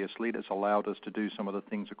previously. That's allowed us to do some of the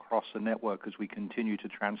things across the network as we continue to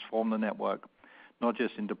transform the network, not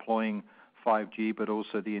just in deploying 5G, but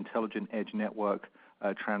also the intelligent edge network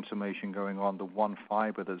transformation going on, the one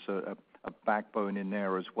fiber. There's a backbone in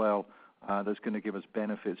there as well that's going to give us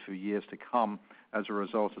benefits for years to come as a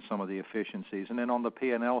result of some of the efficiencies. And then on the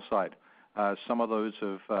P&L side, some of those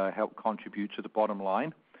have helped contribute to the bottom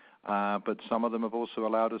line, but some of them have also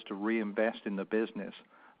allowed us to reinvest in the business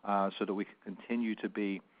so that we can continue to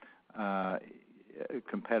be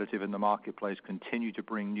competitive in the marketplace, continue to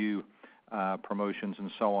bring new promotions and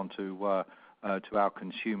so on to our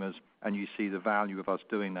consumers, and you see the value of us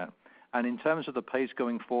doing that. And in terms of the pace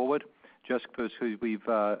going forward, just because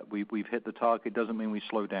we've hit the target doesn't mean we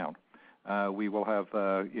slow down. We will have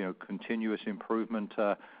continuous improvement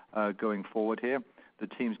going forward here. The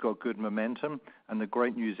team's got good momentum, and the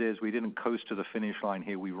great news is we didn't coast to the finish line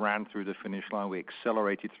here. We ran through the finish line. We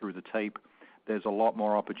accelerated through the tape. There's a lot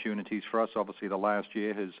more opportunities for us. Obviously, the last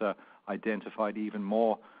year has identified even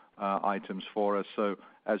more items for us. So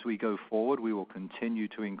as we go forward, we will continue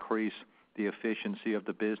to increase the efficiency of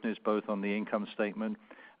the business, both on the income statement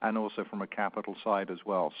and also from a capital side as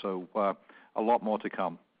well. So a lot more to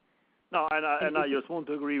come. No, and I just want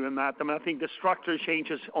to agree with Matt. I mean, I think the structure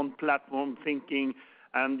changes on platform thinking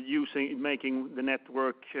and making the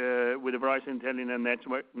network with the Verizon Intelligent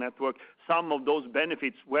Network, some of those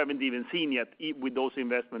benefits we haven't even seen yet with those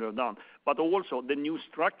investments are done. But also the new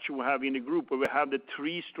structure we have in the group where we have the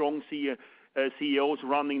 3 strong CEOs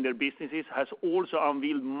running their businesses has also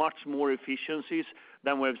unveiled much more efficiencies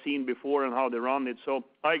than we have seen before and how they run it. So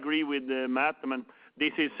I agree with Matt. I mean,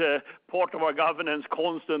 this is part of our governance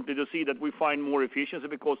constantly to see that we find more efficiency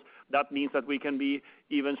because that means that we can be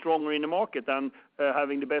even stronger in the market, and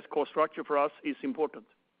having the best cost structure for us is important.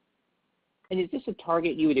 And is this a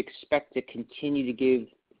target you would expect to continue to give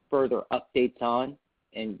further updates on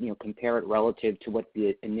and compare it relative to what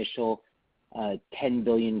the initial $10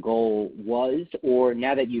 billion goal was? Or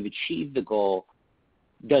now that you've achieved the goal,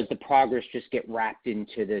 does the progress just get wrapped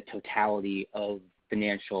into the totality of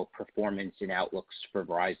financial performance and outlooks for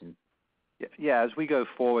Verizon? Yeah, as we go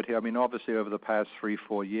forward here, I mean, obviously over the past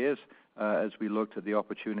 3-4 years, as we looked at the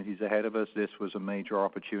opportunities ahead of us, this was a major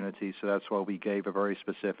opportunity, so that's why we gave a very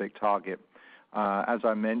specific target. As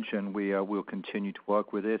I mentioned, we'll continue to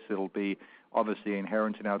work with this. It'll be obviously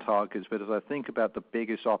inherent in our targets, but as I think about the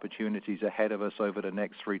biggest opportunities ahead of us over the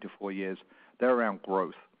next 3 to 4 years, they're around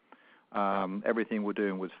growth. Everything we're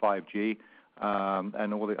doing with 5G,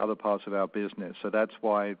 and all the other parts of our business. So that's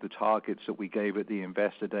why the targets that we gave at the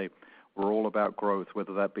Investor Day were all about growth,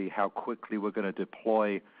 whether that be how quickly we're going to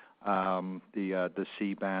deploy the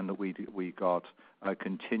C-band that we got,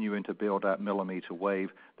 continuing to build out millimeter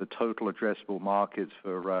wave, the total addressable markets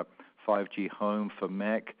for 5G home, for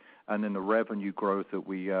MEC, and then the revenue growth that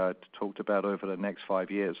we talked about over the next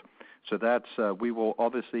 5 years. So that's we will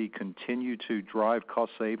obviously continue to drive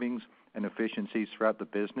cost savings and efficiencies throughout the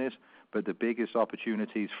business, but the biggest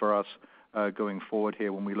opportunities for us going forward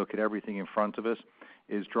here when we look at everything in front of us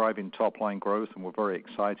is driving top-line growth, and we're very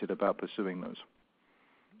excited about pursuing those.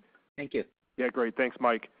 Thank you. Yeah, great. Thanks,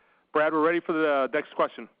 Mike. Brad, we're ready for the next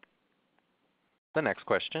question. The next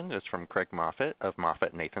question is from Craig Moffett of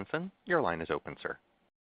MoffettNathanson. Your line is open, sir.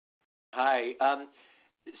 Hi.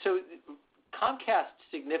 So Comcast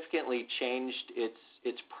significantly changed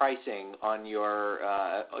its pricing on your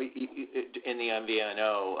in the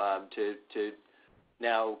MVNO to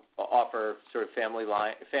now offer sort of family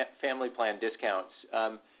plan discounts.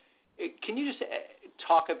 Can you just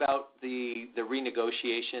talk about the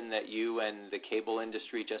renegotiation that you and the cable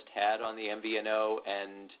industry just had on the MVNO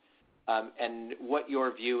and what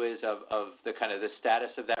your view is of the kind of the status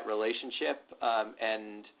of that relationship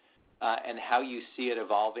and how you see it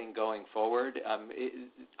evolving going forward?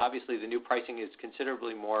 Obviously, the new pricing is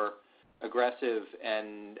considerably more aggressive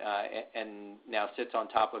and now sits on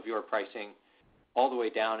top of your pricing all the way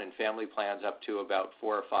down in family plans up to about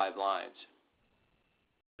 4 or 5 lines.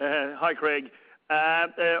 Hi, Craig.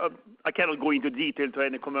 I cannot go into detail to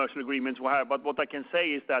any commercial agreements we have, but what I can say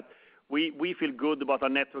is that we feel good about our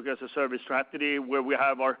network as a service strategy, where we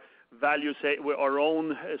have our our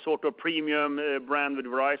own sort of premium brand with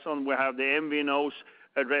Verizon. We have the MVNOs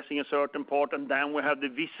addressing a certain part, and then we have the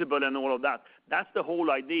visible and all of that. That's the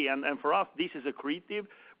whole idea, and for us, this is accretive.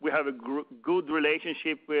 We have a good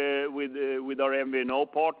relationship with our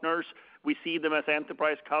MVNO partners. We see them as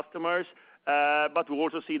enterprise customers, but we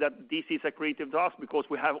also see that this is accretive to us because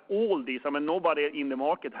we have all this. I mean, nobody in the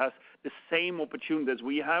market has the same opportunity as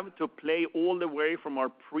we have to play all the way from our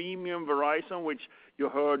premium Verizon, which you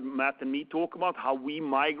heard Matt and me talk about, how we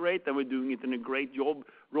migrate, and we're doing it in a great job,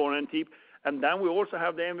 Ron and team. And then we also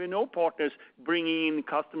have the MVNO partners bringing in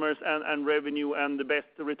customers and revenue and the best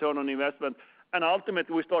return on investment. And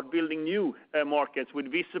ultimately, we start building new markets with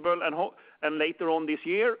Visible and later on this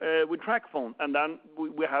year with TracFone. And then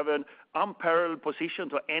we have an unparalleled position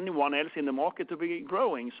to anyone else in the market to be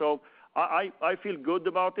growing. So I feel good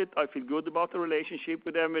about it. I feel good about the relationship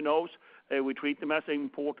with MVNOs. We treat them as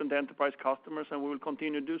important enterprise customers, and we will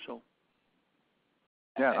continue to do so.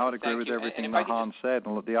 Yeah, I would agree with everything that Hans said.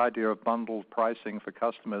 The idea of bundled pricing for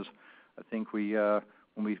customers, I think when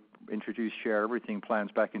we introduced Share Everything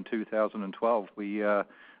plans back in 2012,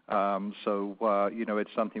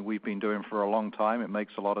 it's something we've been doing for a long time. It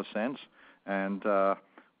makes a lot of sense, and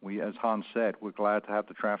as Hans said, we're glad to have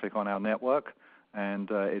the traffic on our network,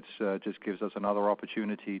 and it just gives us another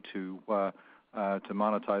opportunity to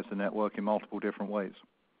monetize the network in multiple different ways.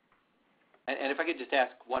 And if I could just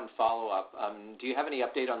ask one follow-up, do you have any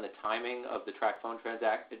update on the timing of the TracFone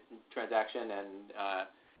transaction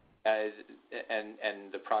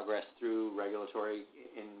and the progress through regulatory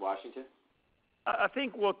in Washington? I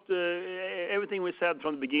think everything we said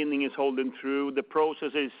from the beginning is holding true. The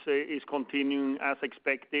process is continuing as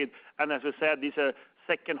expected, and as I said, this is a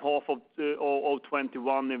second half of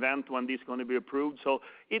 21 event when this is going to be approved. So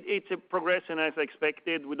it's a progression as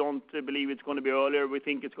expected. We don't believe it's going to be earlier. We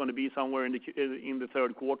think it's going to be somewhere in the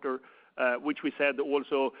third quarter, which we said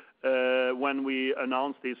also when we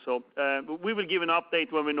announced this. So we will give an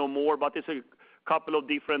update when we know more, but it's a couple of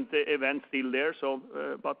different events still there. So,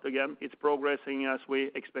 but again, it's progressing as we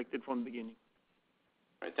expected from the beginning.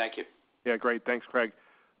 All right, thank you. Yeah, great. Thanks, Craig.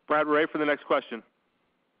 Brad, we're ready for the next question.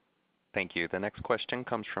 Thank you. The next question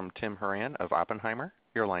comes from Tim Horan of Oppenheimer.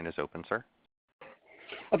 Your line is open, sir.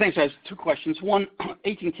 Thanks, guys. Two questions. One,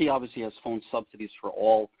 AT&T obviously has phone subsidies for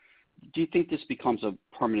all. Do you think this becomes a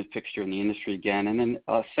permanent fixture in the industry again? And then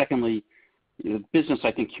secondly, the business,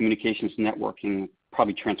 I think communications networking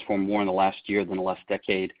probably transformed more in the last year than the last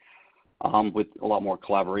decade with a lot more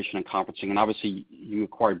collaboration and conferencing. And obviously you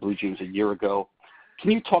acquired Blue Jeans a year ago.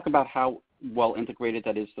 Can you talk about how well integrated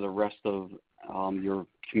that is to the rest of your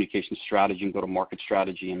communication strategy and go-to-market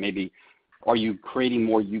strategy, and maybe are you creating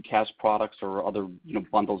more UCaaS products or other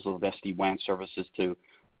bundles of SD-WAN services to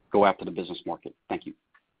go after the business market? Thank you.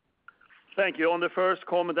 Thank you. On the first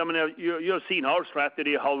comment, I mean, you've seen our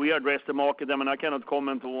strategy, how we address the market. I mean, I cannot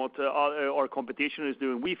comment on what our competition is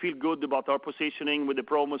doing. We feel good about our positioning with the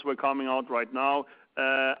promos we're coming out right now,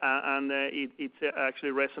 and it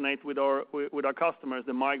actually resonates with our customers,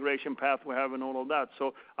 the migration path we have and all of that.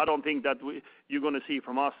 So I don't think that you're going to see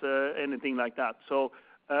from us anything like that. So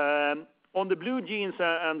on the Blue Jeans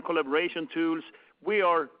and collaboration tools, we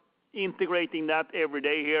are integrating that every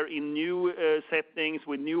day here in new settings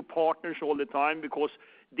with new partners all the time, because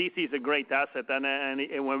this is a great asset,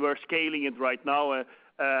 and when we're scaling it right now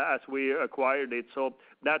as we acquired it. So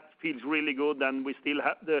that feels really good, and we still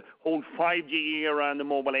have the whole 5G era and the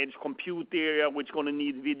mobile edge compute area, which is going to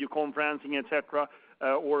need video conferencing, etc.,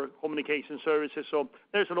 or communication services. So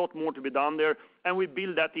there's a lot more to be done there, and we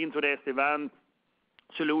build that into the SD-WAN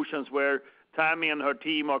solutions where Tammy and her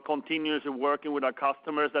team are continuously working with our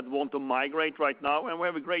customers that want to migrate right now, and we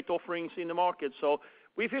have great offerings in the market. So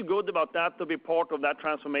we feel good about that, to be part of that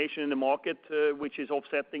transformation in the market, which is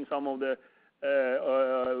offsetting some of the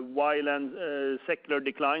wild and secular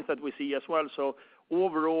declines that we see as well. So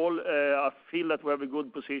overall, I feel that we have a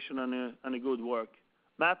good position and a good work.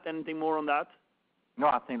 Matt, anything more on that? No,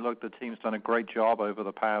 I think, look, the team's done a great job over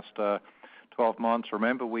the past 12 months.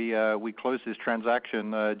 Remember, we closed this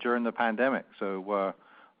transaction during the pandemic, so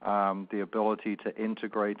the ability to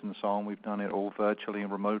integrate and so on, we've done it all virtually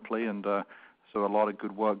and remotely, and so a lot of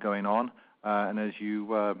good work going on. And as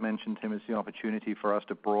you mentioned, Tim, it's the opportunity for us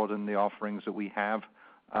to broaden the offerings that we have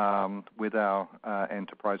with our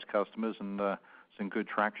enterprise customers, and some good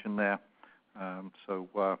traction there.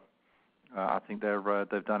 So I think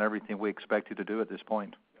they've done everything we expected to do at this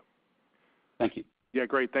point. Thank you. Yeah,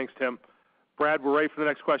 great. Thanks, Tim. Brad, we're ready for the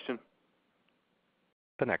next question.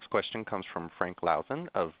 The next question comes from Frank Louthan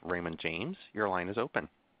of Raymond James. Your line is open.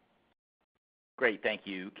 Great, thank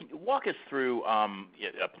you. Can you walk us through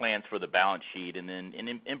plans for the balance sheet, and then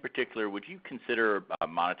in particular, would you consider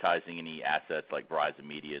monetizing any assets like Verizon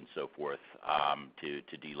Media and so forth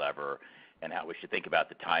to delever, and how we should think about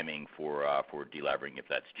the timing for delevering, if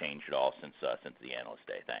that's changed at all since the Analyst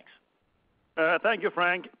Day? Thanks. Thank you,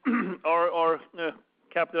 Frank. Our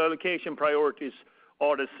capital allocation priorities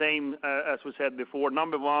are the same as we said before.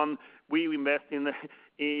 Number one, we invest in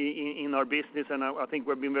our business, and I think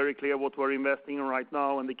we've been very clear what we're investing in right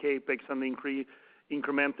now, and the capex and the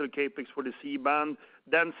incremental capex for the C-band.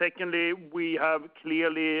 Then secondly, we have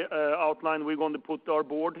clearly outlined we're going to put our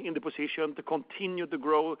board in the position to continue to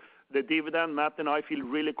grow the dividend. Matt and I feel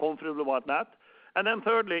really comfortable about that. And then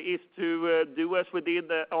thirdly is to do as we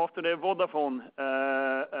did after the Vodafone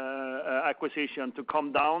acquisition, to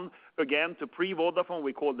come down again to pre-Vodafone.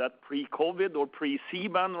 We call that pre-COVID or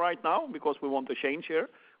pre-C-band right now because we want to change here.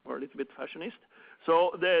 We're a little bit fashionist.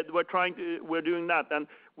 So we're doing that, and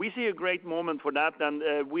we see a great moment for that,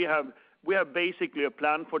 and we have basically a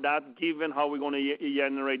plan for that, given how we're going to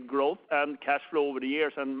generate growth and cash flow over the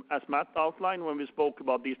years. And as Matt outlined when we spoke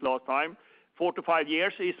about this last time, 4 to 5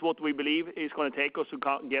 years is what we believe is going to take us to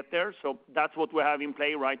get there. So that's what we have in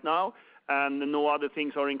play right now, and no other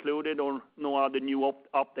things are included or no other new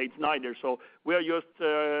updates neither. So we are just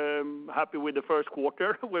happy with the first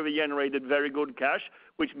quarter where we generated very good cash,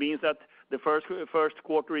 which means that the first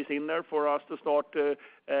quarter is in there for us to start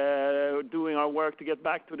doing our work to get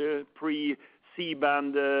back to the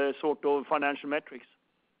pre-C-band sort of financial metrics.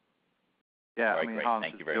 Yeah, right, I mean, great. Hans,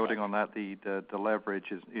 Thank you very building much. on that, the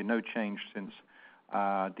leverage is no change since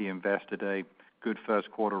the Investor Day. Good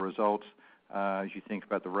first quarter results. As you think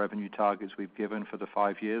about the revenue targets we've given for the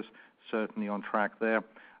 5 years, certainly on track there.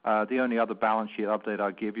 The only other balance sheet update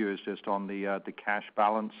I'll give you is just on the cash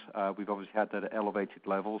balance. We've obviously had that at elevated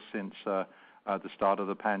levels since the start of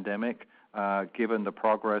the pandemic. Given the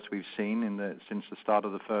progress we've seen since the start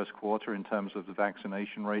of the first quarter in terms of the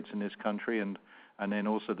vaccination rates in this country, and then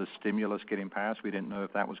also the stimulus getting passed, we didn't know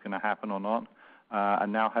if that was going to happen or not.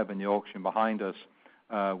 And now having the auction behind us,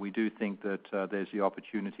 we do think that there's the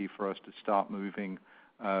opportunity for us to start moving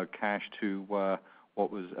cash to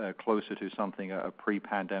what was closer to something at a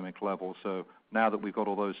pre-pandemic level. So now that we've got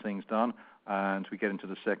all those things done, and we get into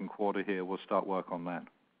the second quarter here, we'll start work on that.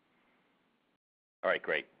 All right,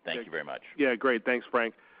 great. Thank you very much. Yeah, great. Thanks,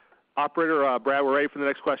 Frank. Operator, Brad, we're ready for the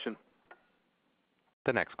next question.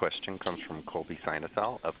 The next question comes from Colby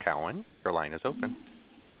Synesael of Cowen. Your line is open.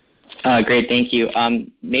 Great, thank you.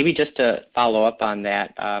 Maybe just to follow up on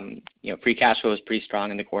that, free cash flow was pretty strong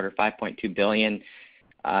in the quarter, $5.2 billion.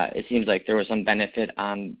 It seems like there was some benefit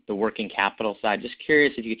on the working capital side. Just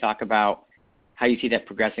curious if you could talk about how you see that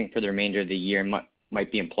progressing for the remainder of the year and what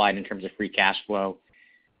might be implied in terms of free cash flow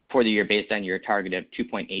for the year based on your target of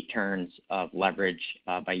 2.8 turns of leverage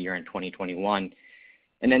by year-end 2021.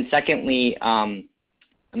 And then secondly,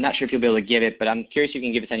 I'm not sure if you'll be able to give it, but I'm curious if you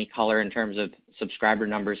can give us any color in terms of subscriber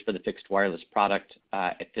numbers for the fixed wireless product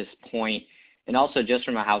at this point. And also just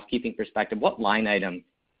from a housekeeping perspective, what line item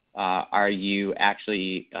are you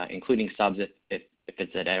actually including subs if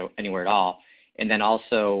it's at anywhere at all? And then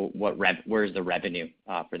also where's the revenue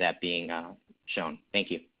for that being shown?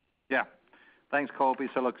 Thank you. Yeah. Thanks, Colby.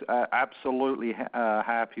 So look, absolutely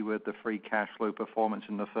happy with the free cash flow performance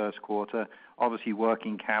in the first quarter. Obviously,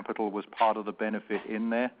 working capital was part of the benefit in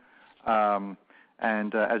there.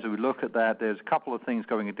 And as we look at that, there's a couple of things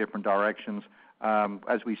going in different directions.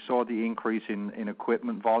 As we saw the increase in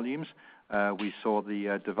equipment volumes, we saw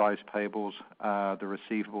the device payables, the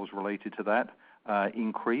receivables related to that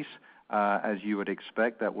increase. As you would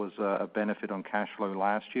expect, that was a benefit on cash flow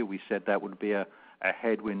last year. We said that would be a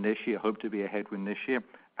headwind this year, hope to be a headwind this year.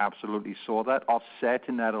 Absolutely saw that.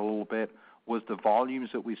 Offsetting that a little bit was the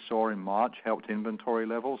volumes that we saw in March helped inventory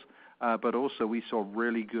levels, but also we saw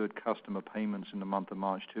really good customer payments in the month of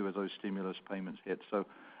March too as those stimulus payments hit. So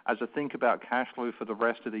as I think about cash flow for the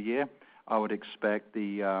rest of the year, I would expect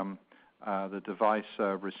the device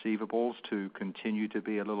receivables to continue to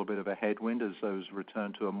be a little bit of a headwind as those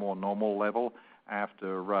return to a more normal level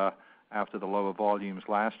after the lower volumes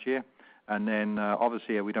last year. And then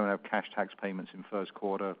obviously we don't have cash tax payments in first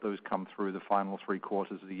quarter. Those come through the final 3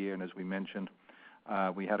 quarters of the year. And as we mentioned,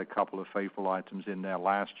 we had a couple of favorable items in there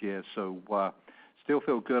last year. So still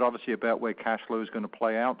feel good, obviously, about where cash flow is going to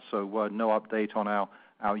play out. So no update on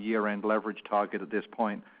our year-end leverage target at this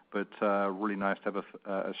point, but really nice to have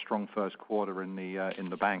a strong first quarter in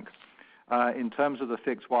the bank. In terms of the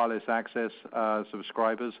fixed wireless access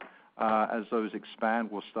subscribers, as those expand,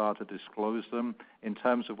 we'll start to disclose them. In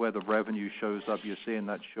terms of where the revenue shows up, you're seeing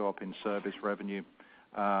that show up in service revenue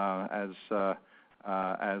as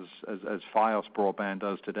as Fios broadband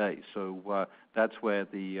does today. So that's where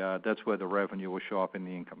the revenue will show up in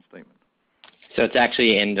the income statement. So it's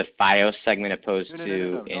actually in the Fios segment opposed No,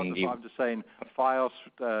 to in the. I'm just saying Fios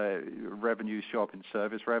revenues show up in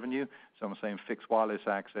service revenue. So I'm saying fixed wireless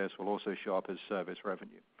access will also show up as service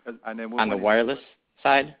revenue. And then on the wireless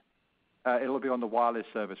side? It'll be on the wireless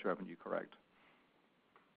service revenue, correct?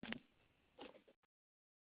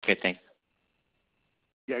 Okay, thanks.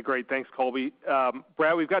 Yeah, great. Thanks, Colby.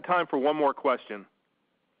 Brad, we've got time for one more question.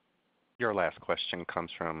 Your last question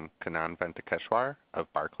comes from Kannan Venkateshwar of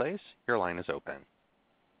Barclays. Your line is open.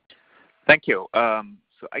 Thank you.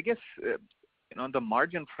 So I guess on the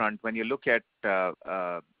margin front, when you look at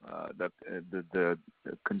the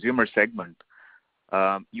consumer segment,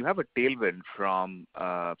 you have a tailwind from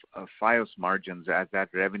Fios margins as that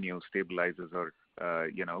revenue stabilizes or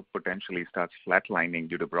potentially starts flatlining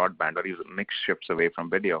due to broadband or even mix shifts away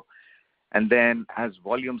from video. And then as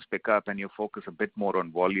volumes pick up and you focus a bit more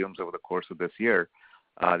on volumes over the course of this year,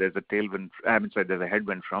 there's a there's a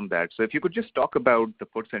headwind from that. So if you could just talk about the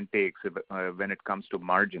puts and takes when it comes to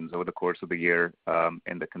margins over the course of the year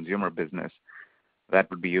in the consumer business, that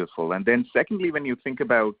would be useful. And then secondly, when you think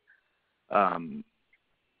about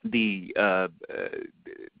the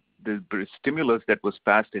stimulus that was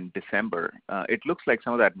passed in December, it looks like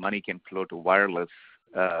some of that money can flow to wireless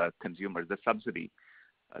consumers, the subsidy.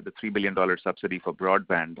 The $3 billion subsidy for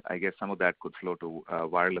broadband, I guess some of that could flow to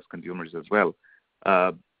wireless consumers as well.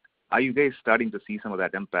 Are you guys starting to see some of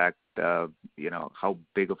that impact? How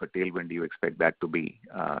big of a tailwind do you expect that to be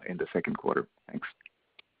in the second quarter? Thanks.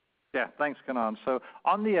 Yeah, thanks, Kannan. So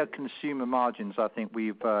on the consumer margins, I think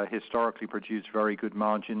we've historically produced very good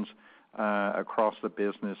margins across the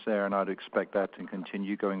business there, and I'd expect that to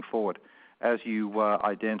continue going forward. As you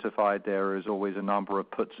identified, there is always a number of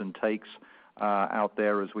puts and takes out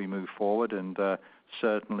there as we move forward, and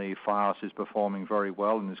certainly Fios is performing very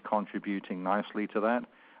well and is contributing nicely to that.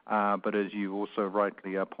 But as you also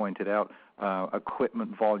rightly pointed out,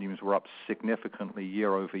 equipment volumes were up significantly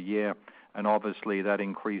year over year, and obviously that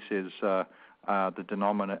increases the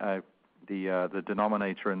denominator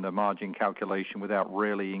in the margin calculation without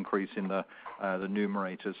really increasing the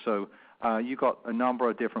numerator. So you've got a number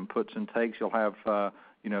of different puts and takes. You'll have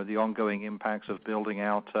the ongoing impacts of building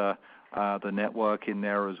out the network in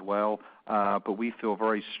there as well. But we feel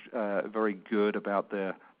very good about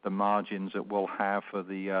the margins that we'll have for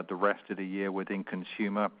the rest of the year within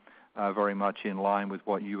consumer, very much in line with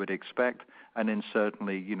what you would expect. And then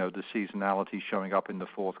certainly, the seasonality showing up in the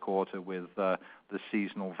fourth quarter with the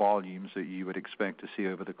seasonal volumes that you would expect to see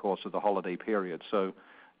over the course of the holiday period. So,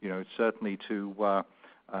 certainly to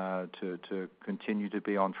continue to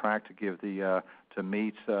be on track to give to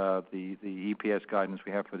meet the EPS guidance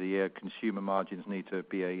we have for the year, consumer margins need to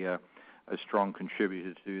be a strong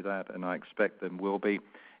contributor to that, and I expect them will be.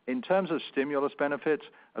 In terms of stimulus benefits,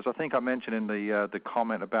 as I think I mentioned in the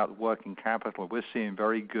comment about working capital, we're seeing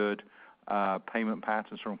very good payment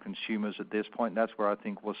patterns from consumers at this point. That's where I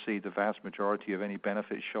think we'll see the vast majority of any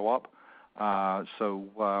benefits show up.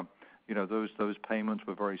 Those payments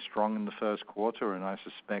were very strong in the first quarter, and I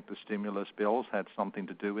suspect the stimulus bills had something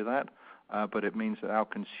to do with that. But it means that our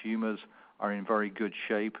consumers are in very good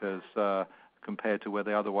shape as compared to where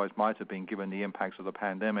they otherwise might have been given the impacts of the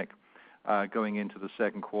pandemic going into the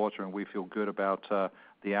second quarter, and we feel good about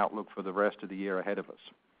the outlook for the rest of the year ahead of us.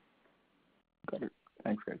 Got it.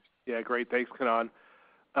 Thanks, guys. Yeah, great. Thanks, Kannan.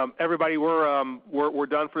 Everybody, we're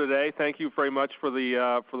done for today. Thank you very much for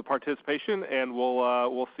the participation, and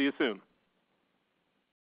we'll see you soon.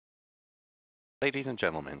 Ladies and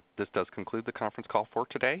gentlemen, this does conclude the conference call for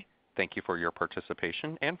today. Thank you for your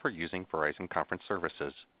participation and for using Verizon Conference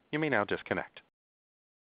Services. You may now disconnect.